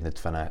then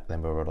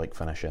then we were like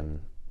finishing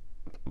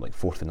like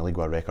fourth in the league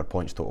with a record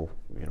points total,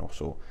 you know.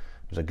 So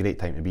it was a great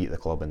time to be at the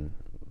club and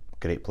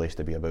great place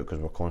to be about, because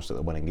we're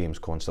constantly winning games,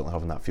 constantly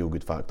having that feel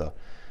good factor.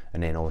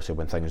 And then obviously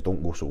when things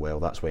don't go so well,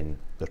 that's when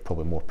there's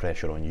probably more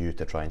pressure on you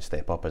to try and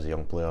step up as a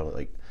young player.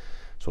 Like,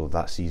 so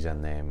that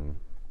season,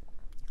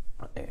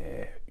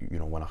 you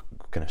know, when I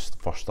kind of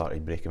first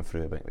started breaking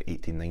through about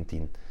 18,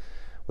 19,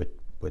 I think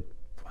we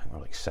were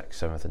like 6th,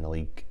 7th in the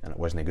league, and it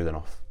wasn't good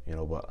enough, you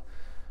know. But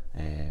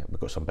we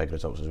got some big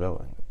results as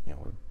well. You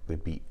know, we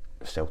beat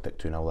Celtic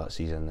 2-0 that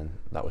season, and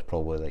that was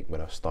probably like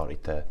where I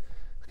started to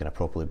kind of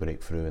properly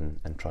break through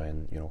and try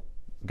and, you know,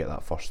 get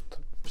that first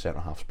centre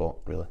half spot,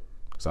 really.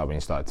 Is that when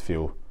you started to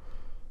feel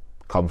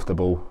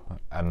comfortable in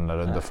and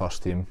around the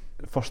first team?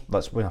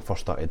 That's when I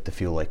first started to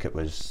feel like it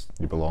was,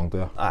 you belonged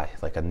there. Aye,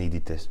 like I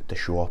needed to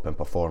show up and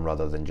perform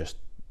rather than just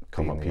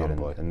come up here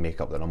and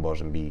make up the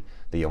numbers and be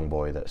the young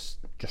boy that's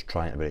just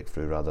trying to break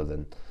through, rather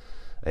than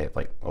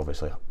like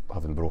obviously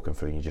having broken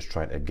through and you're just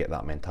trying to get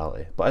that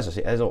mentality. But as I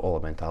say, it is all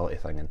a mentality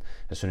thing, and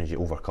as soon as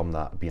you overcome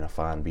that, being a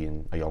fan,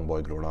 being a young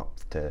boy growing up,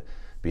 to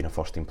being a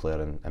first team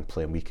player and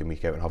playing week in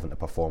week out and having to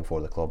perform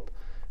for the club,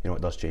 you know,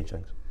 it does change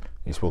things.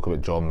 You spoke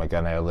about John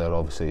McGinn earlier.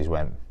 Obviously he's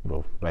went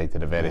right to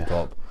the very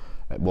top.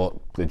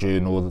 What did you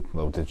know?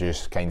 Well, did you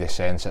kind of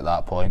sense at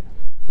that point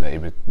that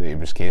he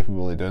was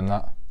capable of doing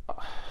that?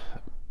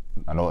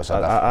 I know it's a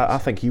difference. I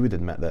think he would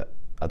admit that.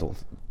 I don't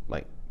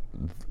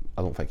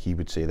think he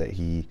would say that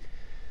he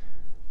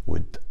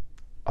would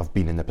have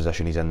been in the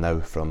position he's in now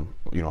from,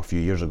 you know, a few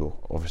years ago.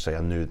 Obviously,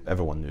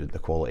 everyone knew the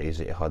qualities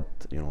that he had.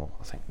 You know,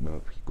 I think when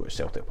he go to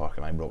Celtic Park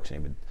in Ibrox and he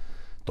would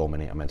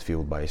dominate a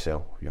midfield by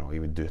himself. You know, he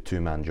would do a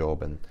two-man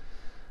job, and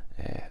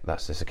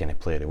that's just the kind of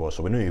player he was.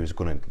 So we knew he was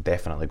going to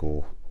definitely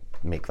go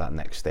make that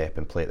next step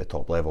and play at the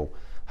top level.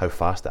 How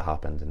fast it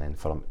happened, and then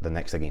for him, the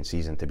next again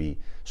season to be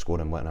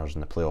scoring winners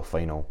in the playoff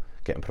final,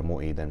 getting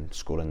promoted and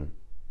scoring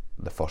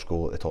the first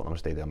goal at the Tottenham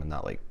Stadium, and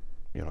that, like,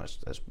 you know,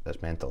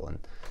 it's mental. And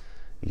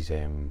he's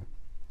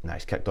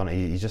kicked on it.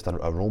 He's just a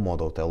role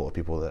model to a lot of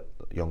people, that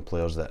young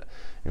players that,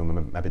 you know,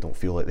 maybe don't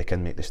feel like they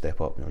can make the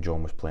step up. You know,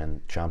 John was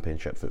playing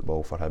Championship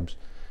football for Hibs,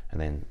 and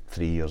then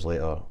 3 years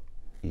later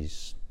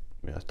he's,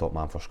 you know, a top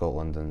man for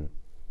Scotland, and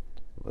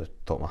the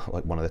top man,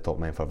 like one of the top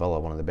men for Villa,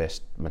 one of the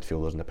best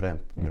midfielders in the Prem.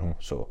 You know,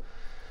 so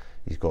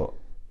he's got,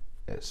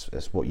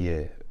 it's what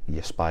you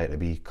aspire to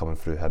be coming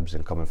through Hibs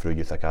and coming through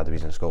youth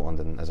academies in Scotland.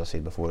 And as I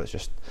said before, it's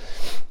just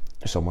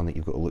someone that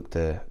you've got to look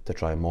to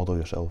try and model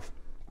yourself.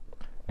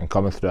 And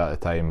coming through at the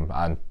time,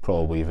 and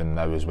probably even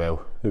now as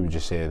well, who would you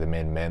say the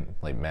main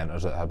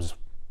mentors at Hibs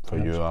for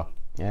you are?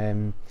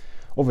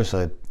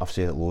 Obviously, I've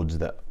said it loads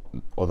that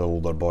all the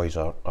older boys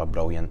are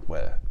brilliant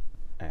with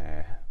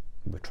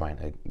trying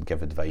to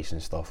give advice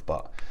and stuff.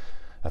 But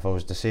if I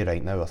was to say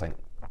right now, I think,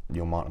 you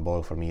know, Martin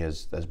Boyle for me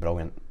is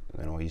brilliant.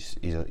 You know,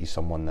 he's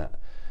someone that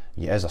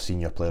he is a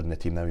senior player in the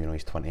team now. You know,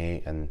 he's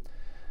 28 and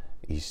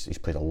he's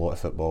played a lot of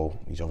football.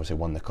 He's obviously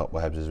won the cup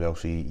with Hibs as well,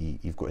 so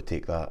you've got to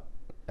take that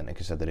into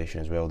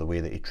consideration as well. The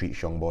way that he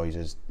treats young boys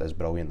is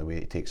brilliant. The way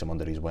he takes them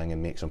under his wing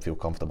and makes them feel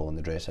comfortable in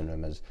the dressing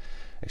room is,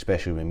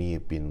 especially with me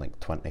being like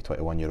 20,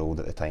 21 year old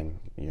at the time,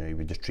 you know, he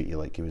would just treat you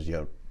like he was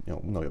your, you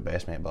know, not your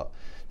best mate, but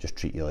just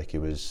treat you like he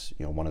was,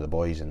 you know, one of the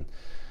boys, and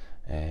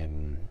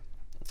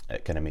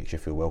it kind of makes you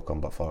feel welcome.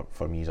 But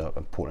for me, he's an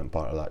important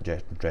part of that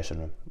dressing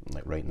room,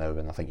 like right now,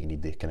 and I think you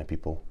need the kind of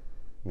people,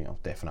 you know,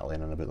 definitely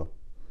in and about them.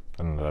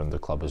 And around the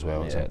club as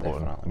well, it's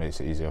important. Definitely. It makes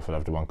it easier for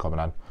everyone coming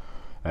in.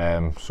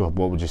 So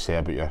what would you say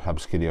about your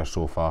Hibs career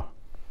so far?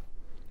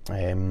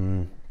 I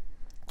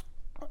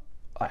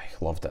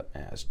loved it.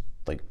 It's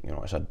like, you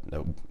know,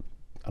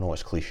 I know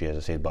it's cliche as I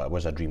said, but it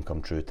was a dream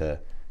come true to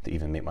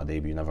even make my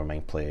debut, never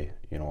mind play,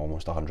 you know,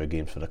 almost 100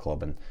 games for the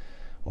club. And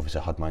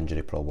obviously I had my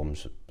injury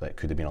problems, that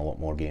could have been a lot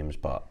more games,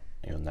 but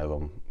you know, now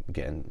I'm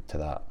getting to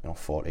that, you know,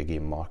 40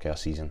 game mark a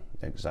season,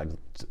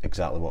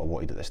 exactly what I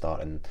wanted at the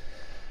start. And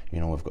you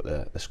know, we've got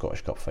the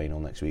Scottish Cup final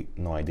next week.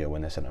 No idea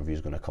when this interview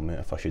is going to come out,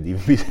 if I should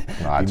even be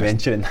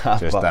mentioning that.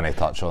 Just didn't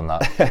touch on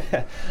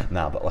that.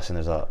 Nah, but listen,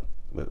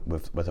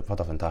 we've had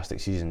a fantastic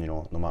season. You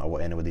know, no matter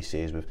what anybody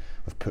says, we've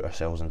put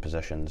ourselves in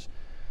positions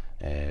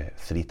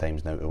 3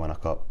 times now to win a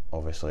cup.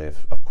 Obviously,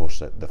 of course,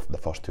 the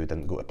first 2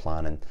 didn't go to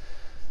plan,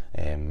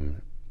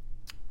 and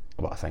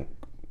but I think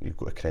you've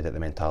got to credit the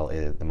mentality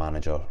of the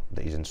manager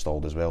that he's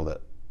installed as well.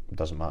 That it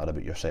doesn't matter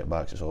about your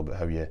setbacks, it's all about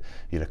how you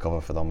recover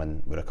for them,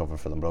 and we recovered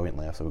for them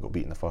brilliantly. After we got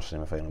beat in the first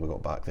semi-final, we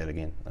got back there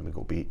again, and we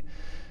got beat,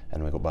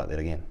 and we got back there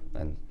again,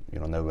 and you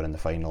know, now we're in the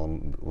final,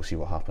 and we'll see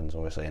what happens.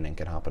 Obviously anything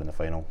can happen in the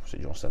final.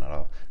 St Johnstone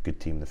are a good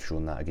team, they've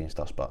shown that against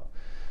us, but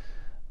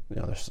you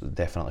know, there's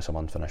definitely some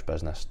unfinished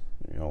business,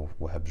 you know,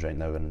 with Hibs right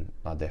now, and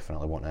I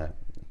definitely want to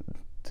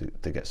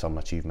get some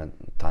achievement,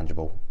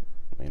 tangible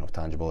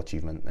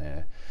achievement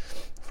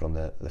from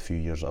the few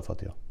years that I've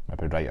had here.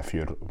 Maybe right a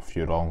few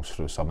wrongs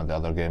through some of the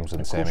other games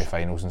and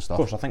semi-finals and stuff.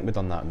 Of course, I think we've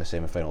done that in the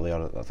semi-final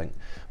there. I think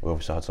we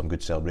obviously had some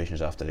good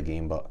celebrations after the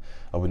game, but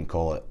I wouldn't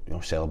call it, you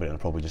know, celebrating.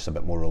 Probably just a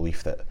bit more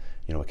relief that,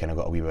 you know, we kind of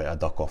got a wee bit of a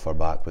duck off our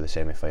back with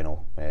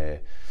the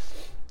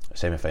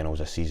semi-finals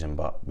this season.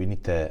 But we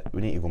need to go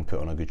and put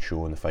on a good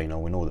show in the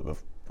final. We know that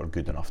we're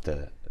good enough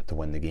to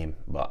win the game,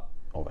 but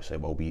obviously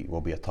it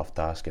will be a tough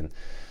task, and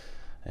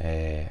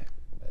you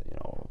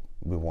know,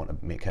 we want to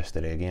make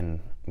history again.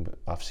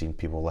 I've seen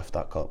people lift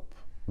that cup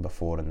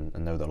before, and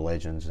now they're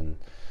legends, and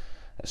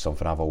it's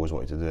something I've always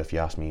wanted to do. If you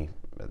ask me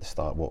at the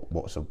start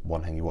what's the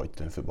one thing you wanted to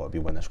do in football, it'd be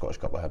win the Scottish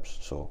Cup with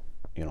Hibs. So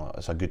you know,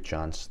 it's a good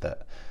chance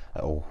that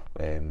it'll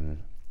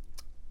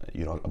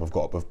you know, we've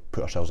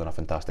put ourselves in a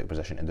fantastic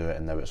position to do it,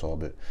 and now it's all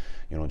about,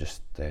 you know,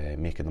 just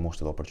making the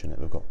most of the opportunity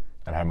we've got.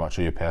 And how much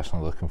are you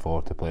personally looking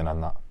forward to playing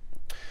in that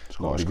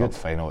Scottish Cup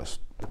final? It's,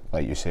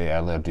 like you say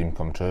earlier, dream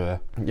come true. Eh?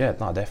 Yeah,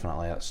 no,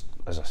 definitely. It's,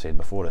 as I said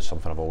before, it's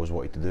something I've always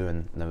wanted to do,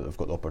 and now that we've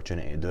got the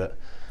opportunity to do it,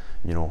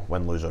 you know,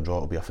 win, lose or draw,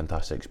 it'll be a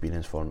fantastic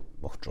experience for.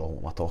 Well, draw.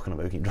 What am I talking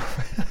about? We can draw.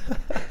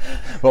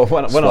 Well,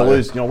 when I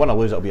lose, you know, when I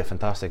lose, it'll be a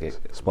fantastic.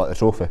 Split the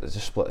trophy.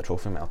 Just split the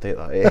trophy, mate. I'll take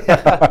that. Eh?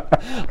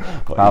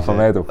 Half a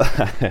medal.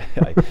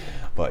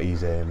 But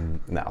he's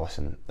nah.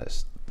 Listen,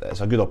 it's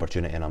a good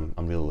opportunity, and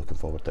I'm really looking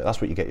forward to it.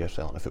 That's what you get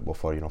yourself into football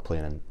for, you know,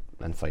 playing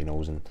in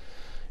finals, and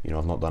you know,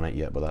 I've not done it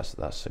yet, but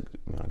that's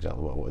you know,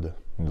 exactly what I want to do.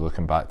 And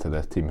looking back to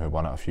the team who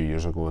won it a few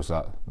years ago, is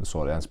that the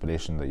sort of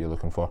inspiration that you're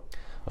looking for?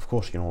 Of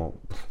course, you know,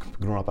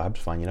 growing up a Hibs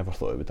fan, you never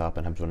thought it would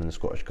happen. Hibs winning the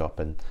Scottish Cup,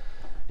 and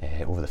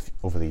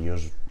over the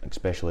years,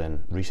 especially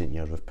in recent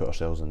years, we've put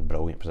ourselves in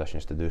brilliant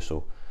positions to do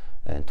so.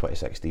 And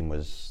 2016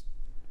 was,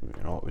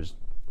 you know, it was,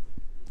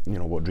 you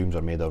know, what dreams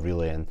are made of,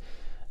 really, and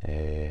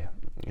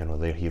you know,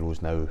 they're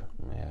heroes now.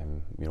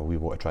 You know, we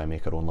want to try and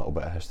make our own little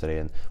bit of history,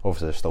 and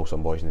obviously there's still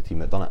some boys in the team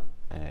that done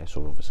it,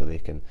 so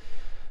obviously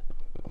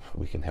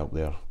we can help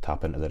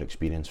tap into their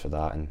experience for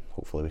that, and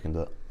hopefully we can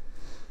do it.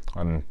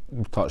 And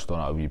we touched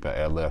on it a wee bit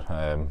earlier.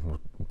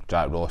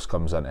 Jack Ross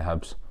comes into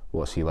Hibs.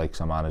 What's he like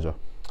as a manager?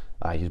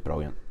 He's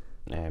brilliant.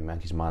 I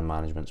think his man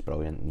management's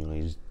brilliant. You know,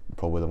 he's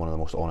probably one of the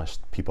most honest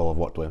people I've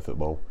worked with in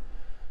football.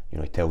 You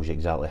know, he tells you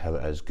exactly how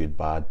it is, good,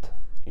 bad.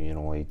 You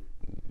know, he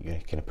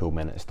kind of pulled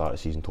me in at the start of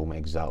the season, told me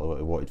exactly what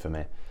he wanted for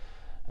me,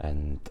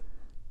 and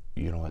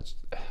you know,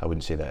 I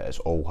wouldn't say that it's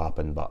all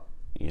happened, but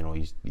you know,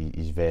 he's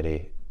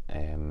very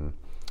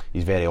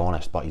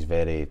honest, but he's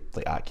very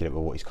accurate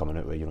with what he's coming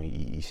out with. You know,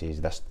 he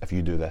says this: if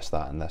you do this,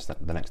 that, and this,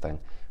 the next thing,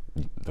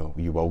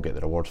 you will get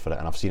the rewards for it.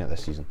 And I've seen it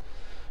this season.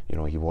 You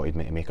know, he wanted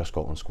me to make a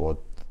Scotland squad.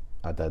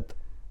 I did.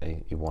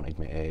 He wanted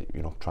me to,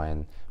 you know, try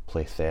and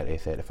play 30,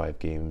 35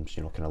 games.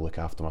 You know, kind of look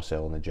after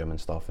myself in the gym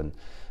and stuff, and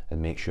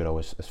make sure I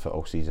was fit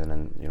all season.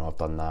 And you know, I've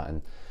done that.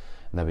 And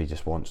now he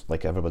just wants,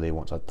 like everybody,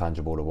 wants a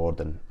tangible reward,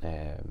 and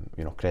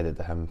you know, credit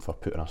to him for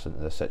putting us into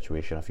this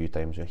situation a few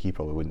times. You know, he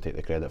probably wouldn't take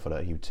the credit for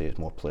it. He would say it's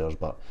more players,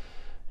 but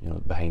you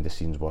know, behind the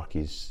scenes work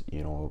is,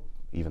 you know,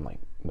 even like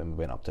when we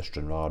went up to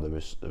Stranraer, there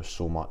was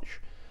so much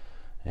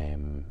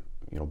you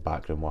know,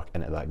 background work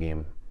into that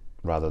game,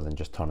 rather than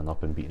just turning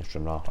up and beating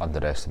Stranraer.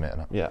 Underestimating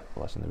it. Yeah,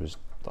 listen,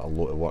 a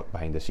lot of work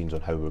behind the scenes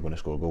on how we're going to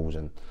score goals,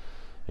 and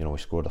we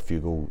scored a few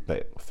goals,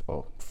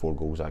 4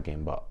 goals that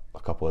game, but a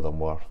couple of them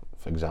were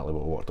exactly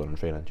what we worked on in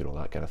training,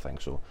 that kind of thing.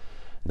 So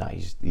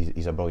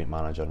he's a brilliant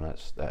manager, and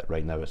it's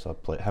right now it's him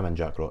and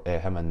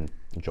him and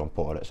John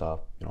Potter. It's a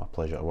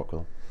pleasure to work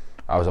with him.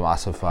 I was a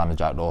massive fan of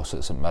Jack Ross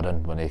at St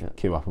Mirren when he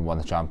came up and won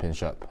the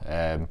championship,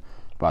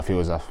 but I feel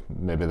as if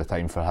maybe the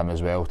time for him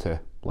as well to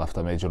lift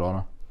a major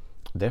honour.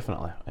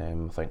 Definitely.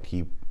 I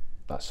think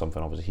that's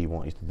something obviously he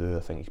wanted to do. I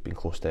think he's been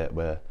close to it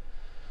with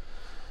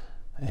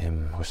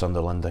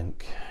Sunderland. I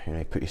think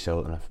he put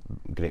himself in a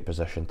great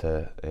position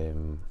to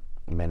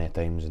many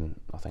times, and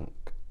I think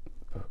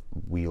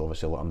we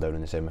obviously let him down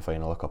in the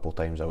semi-final a couple of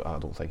times. I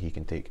don't think he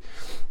can take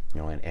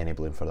any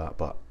blame for that,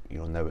 but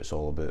now it's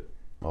all about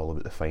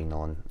the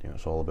final, and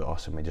it's all about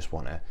us, and we just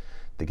want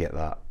to get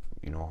that,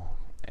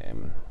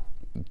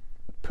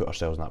 put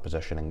ourselves in that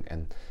position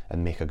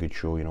and make a good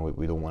show. We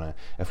don't want to,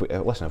 if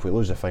we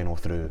lose the final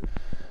through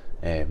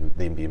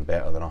them being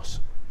better than us,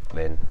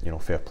 then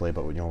fair play,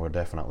 but we're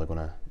definitely going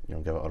to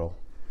give it our all.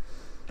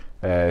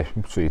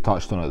 So you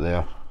touched on it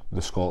there,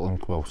 the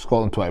Scotland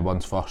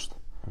 21's first.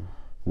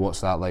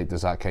 What's that like?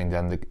 Does that kind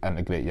of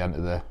integrate you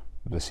into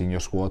the senior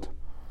squad?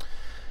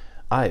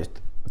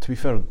 To be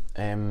fair,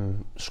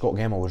 Scott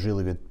Gemmell was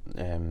really good.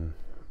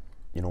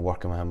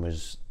 Working with him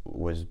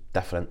was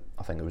different.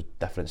 I think it was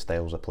different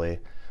styles of play.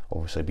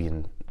 Obviously,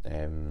 being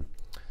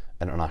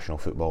international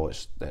football,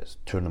 it's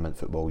tournament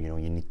football. You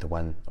need to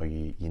win, or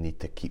you need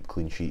to keep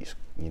clean sheets.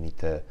 You need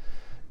to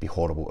be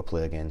horrible to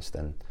play against,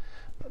 and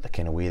the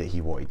kind of way that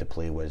he wanted to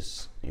play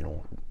was,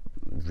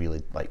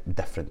 really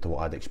different to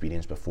what I'd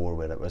experienced before,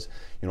 where it was,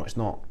 it's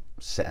not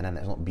sitting in,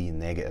 it's not being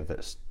negative,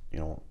 it's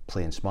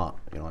playing smart.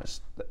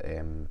 It's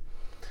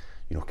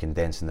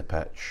condensing the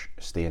pitch,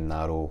 staying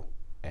narrow,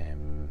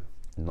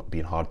 not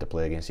being hard to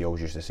play against. He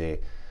always used to say,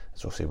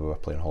 say we were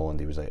playing Holland,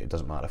 he was like, it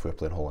doesn't matter if we're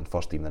playing Holland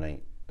first team the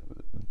night,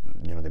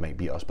 they might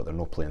beat us, but they're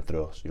not playing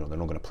through us. They're not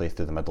going to play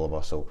through the middle of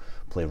us, they'll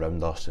play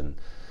around us, and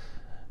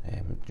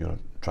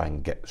try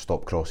and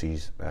stop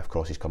crosses. If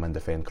crosses come in,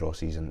 defend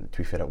crosses, and to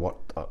be fair, it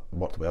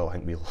worked well. I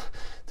think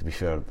to be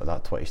fair,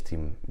 that 21's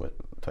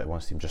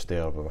team just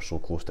there, we were so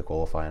close to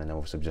qualifying, and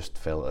obviously just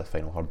fell at the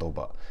final hurdle.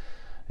 But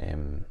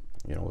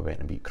we went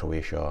and beat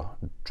Croatia,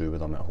 drew with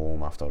them at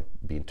home after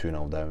being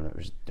 2-0 down. It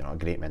was a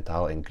great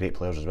mentality and great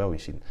players as well.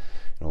 We've seen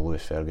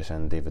Lewis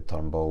Ferguson, David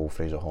Turnbull,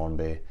 Fraser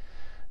Hornby,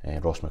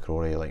 Ross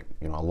McCrory, a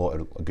lot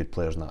of good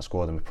players in that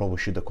squad, and we probably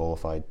should have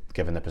qualified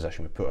given the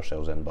position we put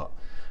ourselves in. But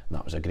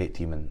that was a great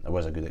team, and it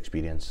was a good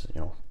experience,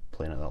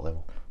 playing at that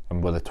level.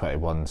 And with the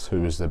 21s,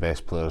 who was the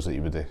best players that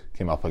you would have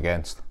came up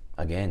against?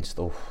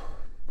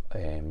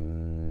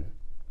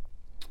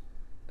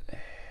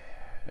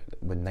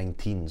 With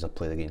 19s, I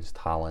played against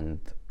Haaland,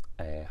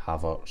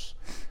 Havertz.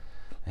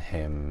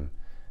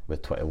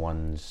 With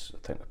 21s, I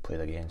think I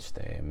played against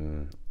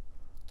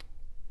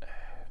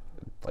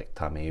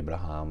Tammy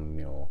Abraham.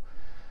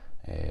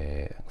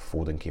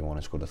 Foden came on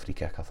and scored a free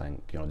kick. I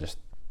think just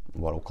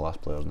world class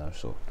players now.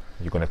 So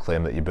you're going to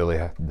claim that you bully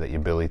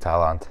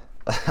Haaland?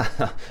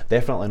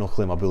 Definitely no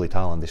claim I bullied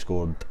Haaland. He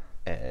scored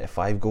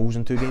 5 goals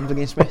in 2 games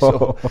against me.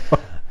 So,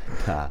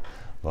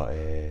 but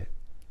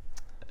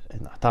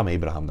Tammy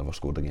Abraham never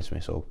scored against me,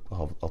 so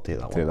I'll take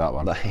that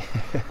one.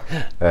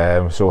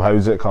 So how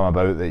does it come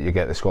about that you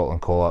get the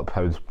Scotland call up?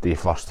 How do you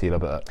first hear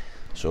about it?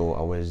 So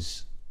I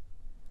was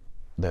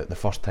the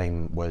first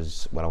time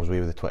was when I was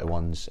away with the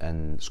 21s,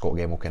 and Scott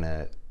Gemmell kind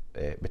of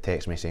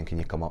texted me saying, "Can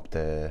you come up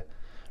to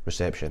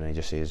reception?" And he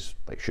just says,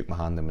 shook my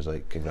hand and was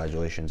like,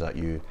 "Congratulations, that's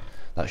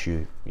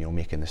you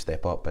making the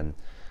step up." And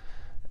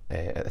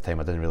at the time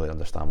I didn't really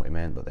understand what he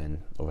meant, but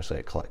then obviously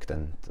it clicked,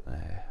 and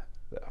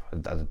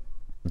I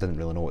didn't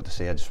really know what to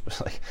say. I just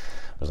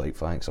was like,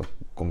 "Thanks, I'll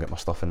go and get my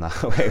stuff." And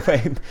that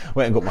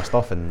went and got my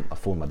stuff, and I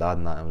phoned my dad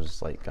and that, and I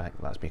was like,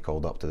 "That's me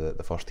called up to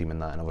the first team,"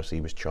 and that. And obviously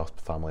he was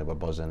chuffed, family were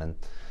buzzing, and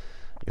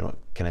it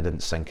kind of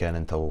didn't sink in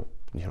until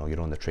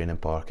you're on the training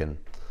park and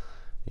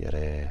you're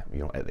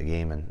at the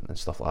game and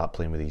stuff like that,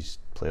 playing with these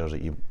players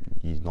that you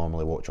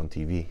normally watch on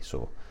TV.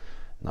 So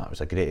it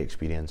was a great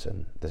experience.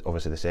 And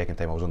obviously the second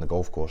time I was on the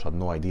golf course, I had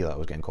no idea that I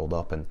was getting called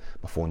up, and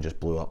my phone just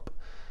blew up.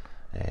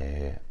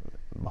 And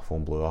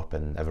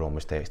everyone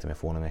was texting me,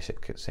 phoning me,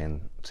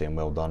 saying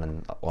well done,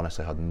 and I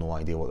honestly had no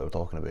idea what they were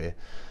talking about,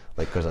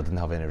 because I didn't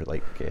have any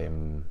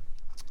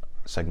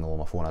signal on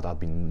my phone.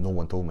 No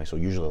one told me. So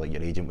usually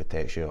your agent would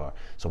text you, or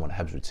someone at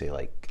Hibs would say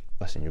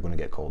listen, you're going to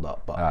get called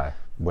up. But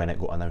when it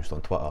got announced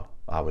on Twitter,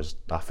 I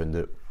found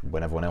out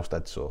when everyone else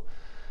did. So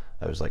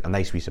it was a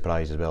nice wee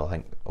surprise as well. I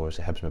think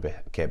obviously Hibs maybe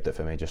kept it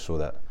for me just so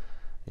that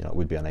it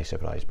would be a nice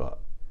surprise. But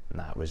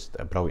it was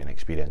a brilliant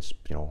experience.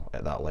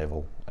 At that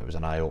level, it was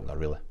an eye opener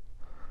really.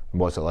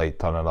 What's it like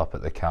turning up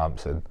at the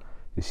camps and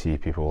you see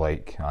people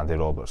like Andy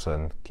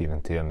Robertson,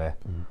 Kieran Tierney,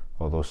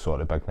 all those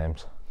sort of big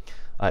names?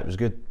 It was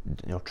good.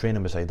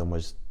 Training beside them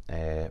was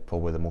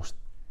probably the most,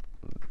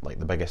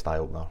 the biggest eye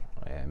opener.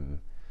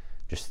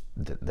 Just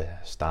the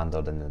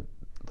standard and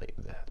the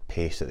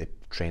pace that they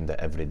trained at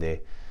every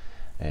day.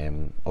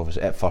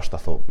 Obviously, at first I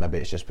thought maybe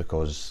it's just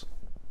because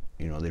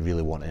they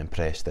really want to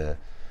impress the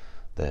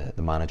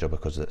manager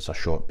because it's a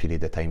short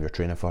period of time you're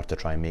training for to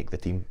try and make the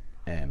team.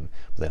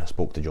 But then I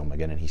spoke to John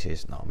McGinn and he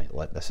says, "No, mate,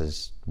 this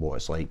is what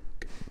it's like,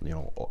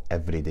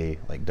 every day,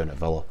 like down at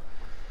Villa."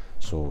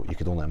 So you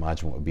could only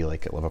imagine what it would be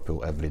like at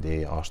Liverpool every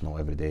day, at Arsenal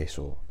every day.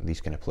 So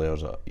these kind of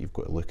players that you've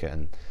got to look at,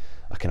 and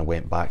I kind of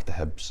went back to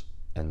Hibs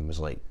and was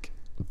like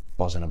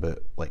buzzing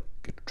about like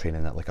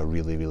training at like a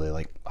really, really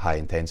like high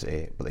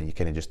intensity, but then you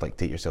kind of just like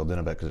take yourself down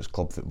a bit because it's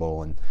club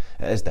football and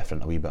it is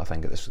different a wee bit, I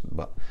think,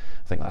 but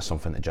I think that's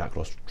something that Jack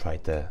Ross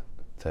tried to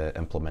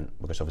implement,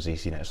 because obviously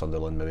he's seen it at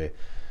Sunderland, maybe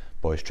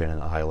boys training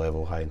at a high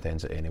level, high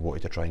intensity, and he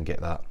wanted to try and get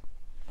that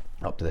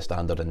up to the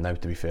standard. And now,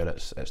 to be fair,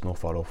 it's no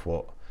far off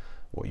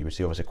what you would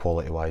say. Obviously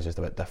quality wise is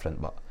a bit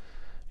different, but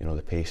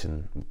the pace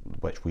in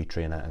which we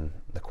train at and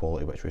the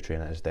quality which we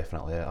train at is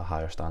definitely at a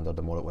higher standard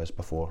than what it was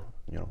before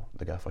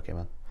the gaffer came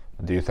in.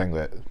 Do you think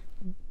that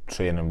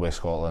training with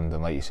Scotland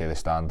and, like you say, the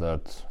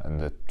standard and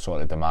the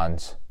sort of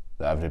demands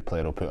that every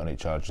player will put on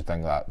each other, do you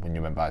think that when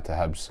you went back to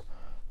Hibs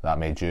that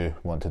made you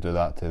want to do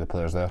that to the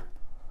players there?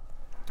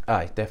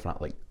 Aye,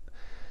 definitely.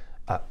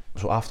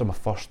 So after my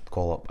first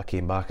call up, I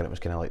came back and it was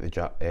kind of like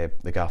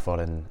the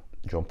gaffer and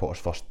John Potter's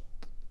first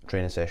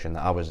training session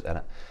that I was in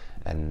it,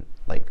 and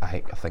like I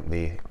think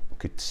they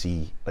could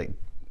see, like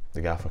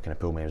the gaffer kind of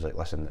pulled me. He was like,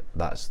 "Listen,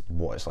 that's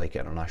what it's like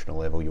at international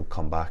level. You'll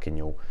come back and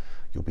you'll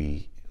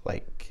be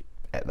like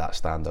at that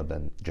standard,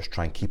 and just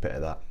try and keep it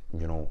at that.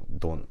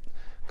 Don't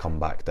come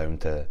back down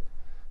to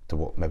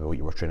what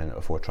you were training at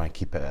before. Try and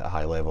keep it at a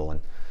high level."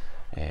 And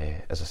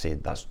as I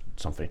said, that's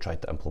something he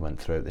tried to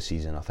implement throughout the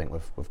season. I think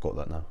we've got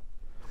that now.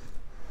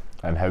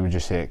 And how would you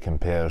say it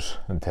compares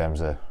in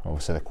terms of,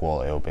 obviously the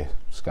quality will be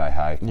sky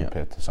high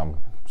compared to some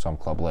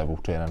club level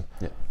training?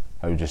 Yeah.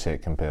 How would you say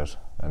it compares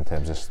in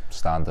terms of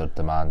standard,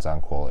 demands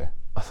and quality?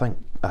 I think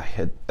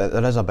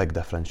there is a big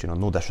difference.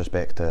 No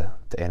disrespect to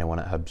anyone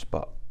at Hibs,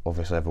 but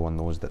obviously everyone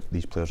knows that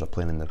these players are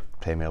playing in the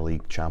Premier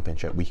League,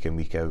 Championship, week in,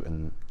 week out,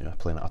 and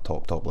playing at a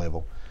top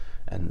level.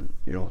 And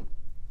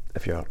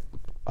if you're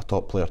a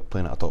top player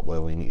playing at a top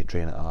level, you need to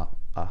train at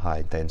a high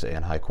intensity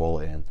and high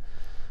quality. And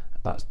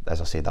that's, as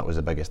I said, that was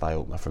the biggest eye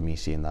opener for me,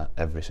 seeing that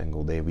every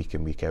single day, week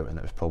in, week out, and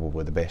it was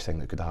probably the best thing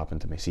that could have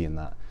happened to me, seeing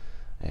that.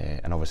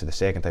 And obviously the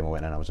second time I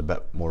went in, I was a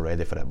bit more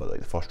ready for it, but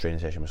like the first training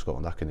session with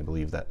Scotland, I couldn't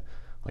believe that,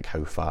 like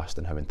how fast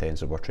and how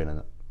intensive we're training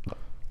it.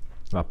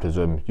 I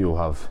presume you'll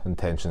have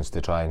intentions to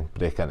try and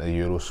break into the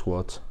Euro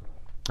squads?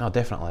 Oh,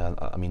 definitely.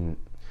 I mean,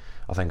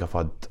 I think I've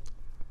had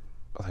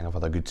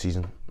a good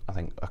season. I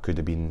think I could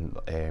have been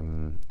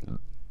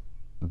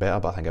better,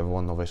 but I think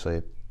everyone,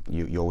 obviously,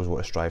 you always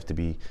want to strive to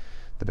be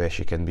the best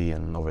you can be,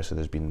 and obviously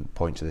there's been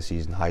points of the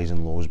season, highs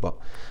and lows, but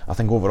I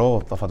think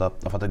overall I've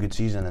had a good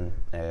season.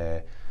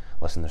 And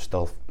listen, there's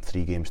still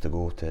 3 games to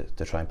go to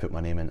try and put my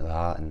name into the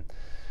hat. And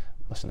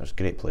listen, there's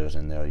great players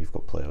in there. You've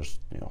got players,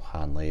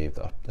 Hanley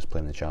that's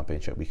playing the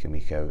Championship week in,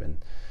 week out, and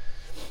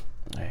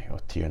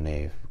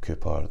Tierney,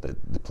 Cooper,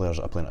 the players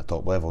that are playing at a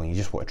top level, and you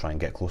just want to try and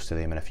get close to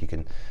them.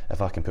 And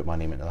if I can put my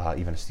name into the hat,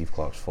 even if Steve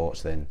Clarke's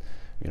thoughts, then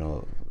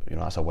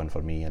that's a win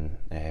for me. And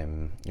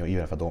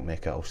even if I don't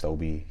make it, I'll still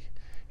be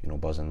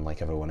buzzing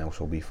like everyone else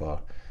will be for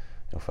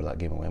that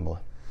game at Wembley.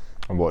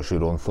 And what's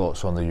your own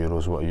thoughts on the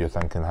Euros? What are you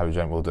thinking? How do you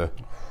think we'll do?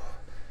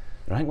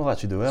 I think we'll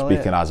actually do well.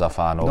 Speaking as a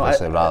fan,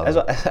 obviously, rather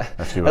than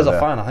if you were as a there.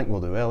 fan, I think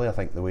we'll do well. I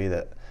think the way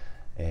that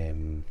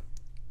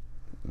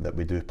that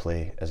we do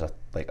play as a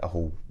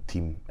whole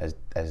team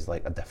is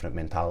like a different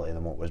mentality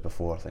than what was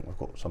before. I think we've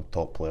got some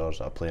top players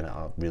that are playing at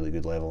a really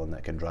good level and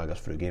that can drag us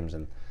through games.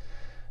 And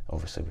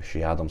obviously with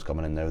Shea Adams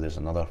coming in now, there's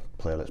another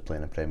player that's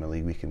playing in Premier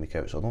League week in, week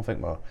out. So I don't think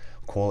we're,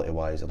 quality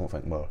wise, I don't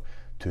think we're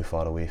too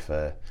far away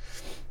for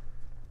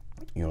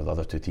the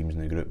other 2 teams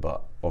in the group.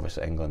 But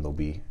obviously England will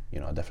be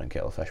a different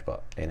kettle of fish,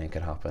 but anything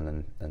can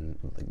happen in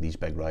like these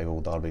big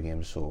rival derby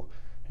games. So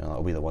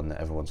that'll be the one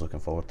that everyone's looking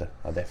forward to.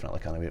 I definitely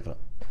can't wait for it.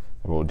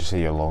 What would you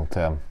say your long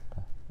term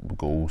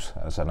goals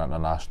as an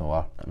international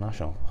are?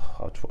 International,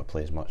 I just want to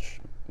play as much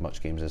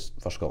games as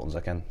for Scotland as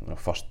I can.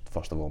 First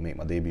of all, make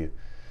my debut,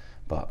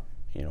 but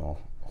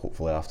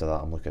hopefully after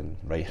that, I'm looking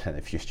right in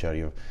the future.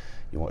 You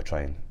want to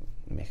try and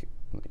make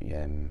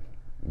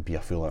be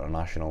a full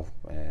international,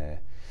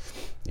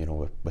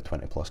 with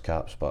 20 plus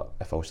caps. But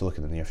if I was to look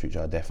in the near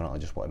future, I definitely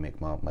just want to make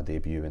my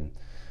debut and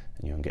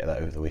get that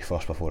out of the way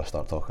first before I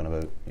start talking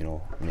about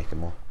making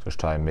more. Just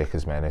try and make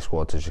as many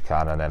squads as you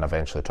can, and then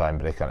eventually try and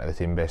break into the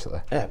team,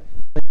 basically. Yeah,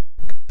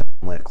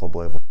 at club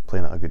level,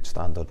 playing at a good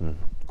standard and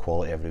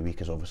quality every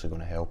week is obviously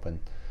going to help. And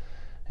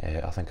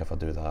I think if I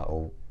do that, I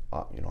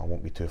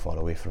won't be too far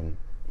away from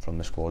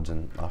the squads.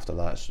 And after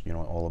that, it's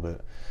all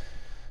about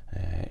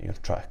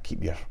try to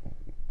keep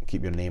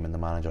your name in the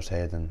manager's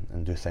head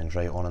and do things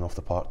right on and off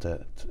the park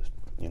to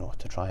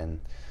try and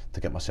to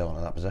get myself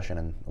into that position,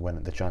 and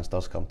when the chance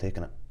does come,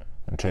 taking it.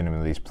 And training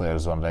with these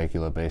players on a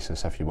regular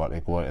basis, if you were to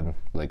go out and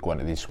go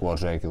into these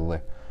squads regularly,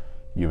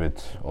 you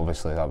would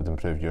obviously, that would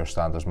improve your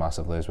standards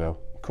massively as well.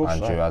 Of course,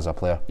 and you as a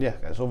player. Yeah,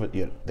 it's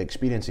the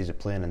experiences of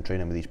playing and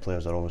training with these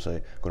players are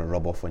obviously going to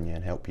rub off on you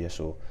and help you.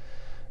 So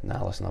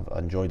listen, I've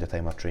enjoyed the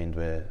time I've trained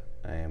with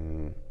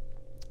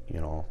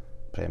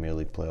Premier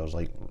League players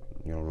like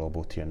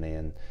Robbo, Tierney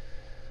and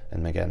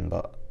McGinn,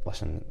 but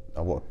listen,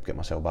 I want to get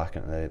myself back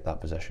into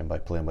that position by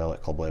playing well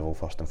at club level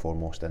first and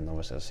foremost. And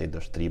obviously, as I said,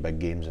 there's 3 big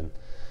games, and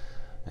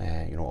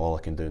all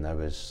I can do now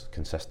is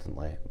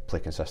play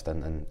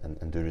consistent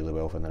and do really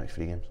well for the next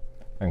 3 games.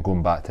 And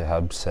going back to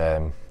Hibs,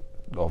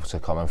 obviously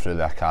coming through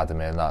the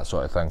academy and that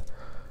sort of thing,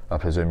 I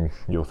presume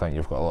you'll think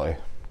you've got a lot to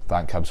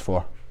thank Hibs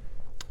for.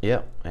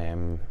 Yeah,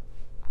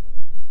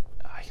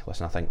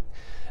 listen, I think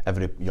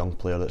every young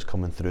player that's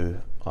coming through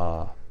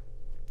a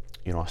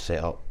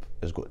set-up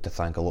has got to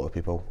thank a lot of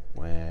people.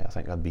 I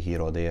think I'd be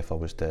here all day if I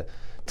was to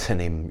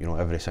name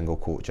every single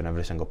coach and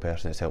every single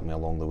person that's helped me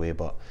along the way,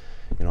 but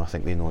I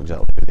think they know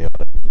exactly who they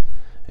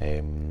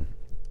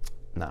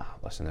are.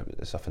 Listen,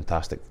 it's a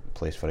fantastic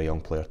place for a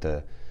young player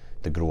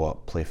to grow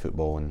up, play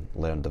football and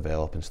learn,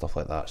 develop and stuff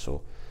like that.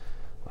 So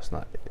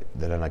listen,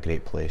 they're in a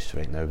great place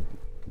right now.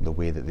 The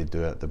way that they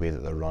do it, the way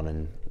that they're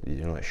running,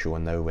 it's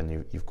showing now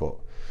when you've got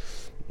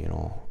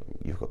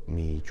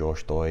me,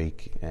 Josh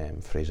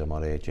Doig, Fraser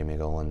Murray, Jamie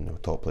Gullen,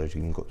 top players.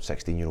 You've got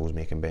 16-year-olds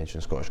making bench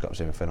in Scottish Cup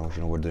semi-finals.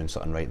 We're doing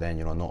something right then.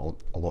 Not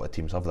a lot of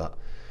teams have that.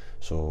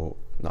 So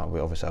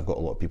obviously I've got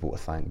a lot of people to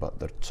thank, but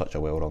they're such a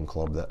well-run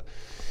club that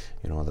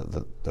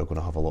that they're going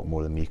to have a lot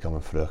more than me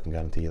coming through. I can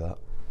guarantee you that.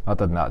 I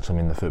didn't actually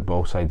mean the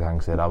football side of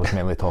things there. I was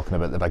mainly talking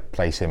about the big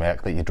pricey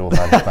Merc that you drove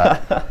in,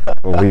 but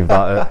we'll leave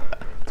that out.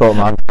 Top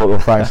man,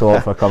 thanks a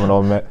lot for coming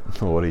on, mate.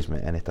 No worries,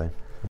 mate, anytime.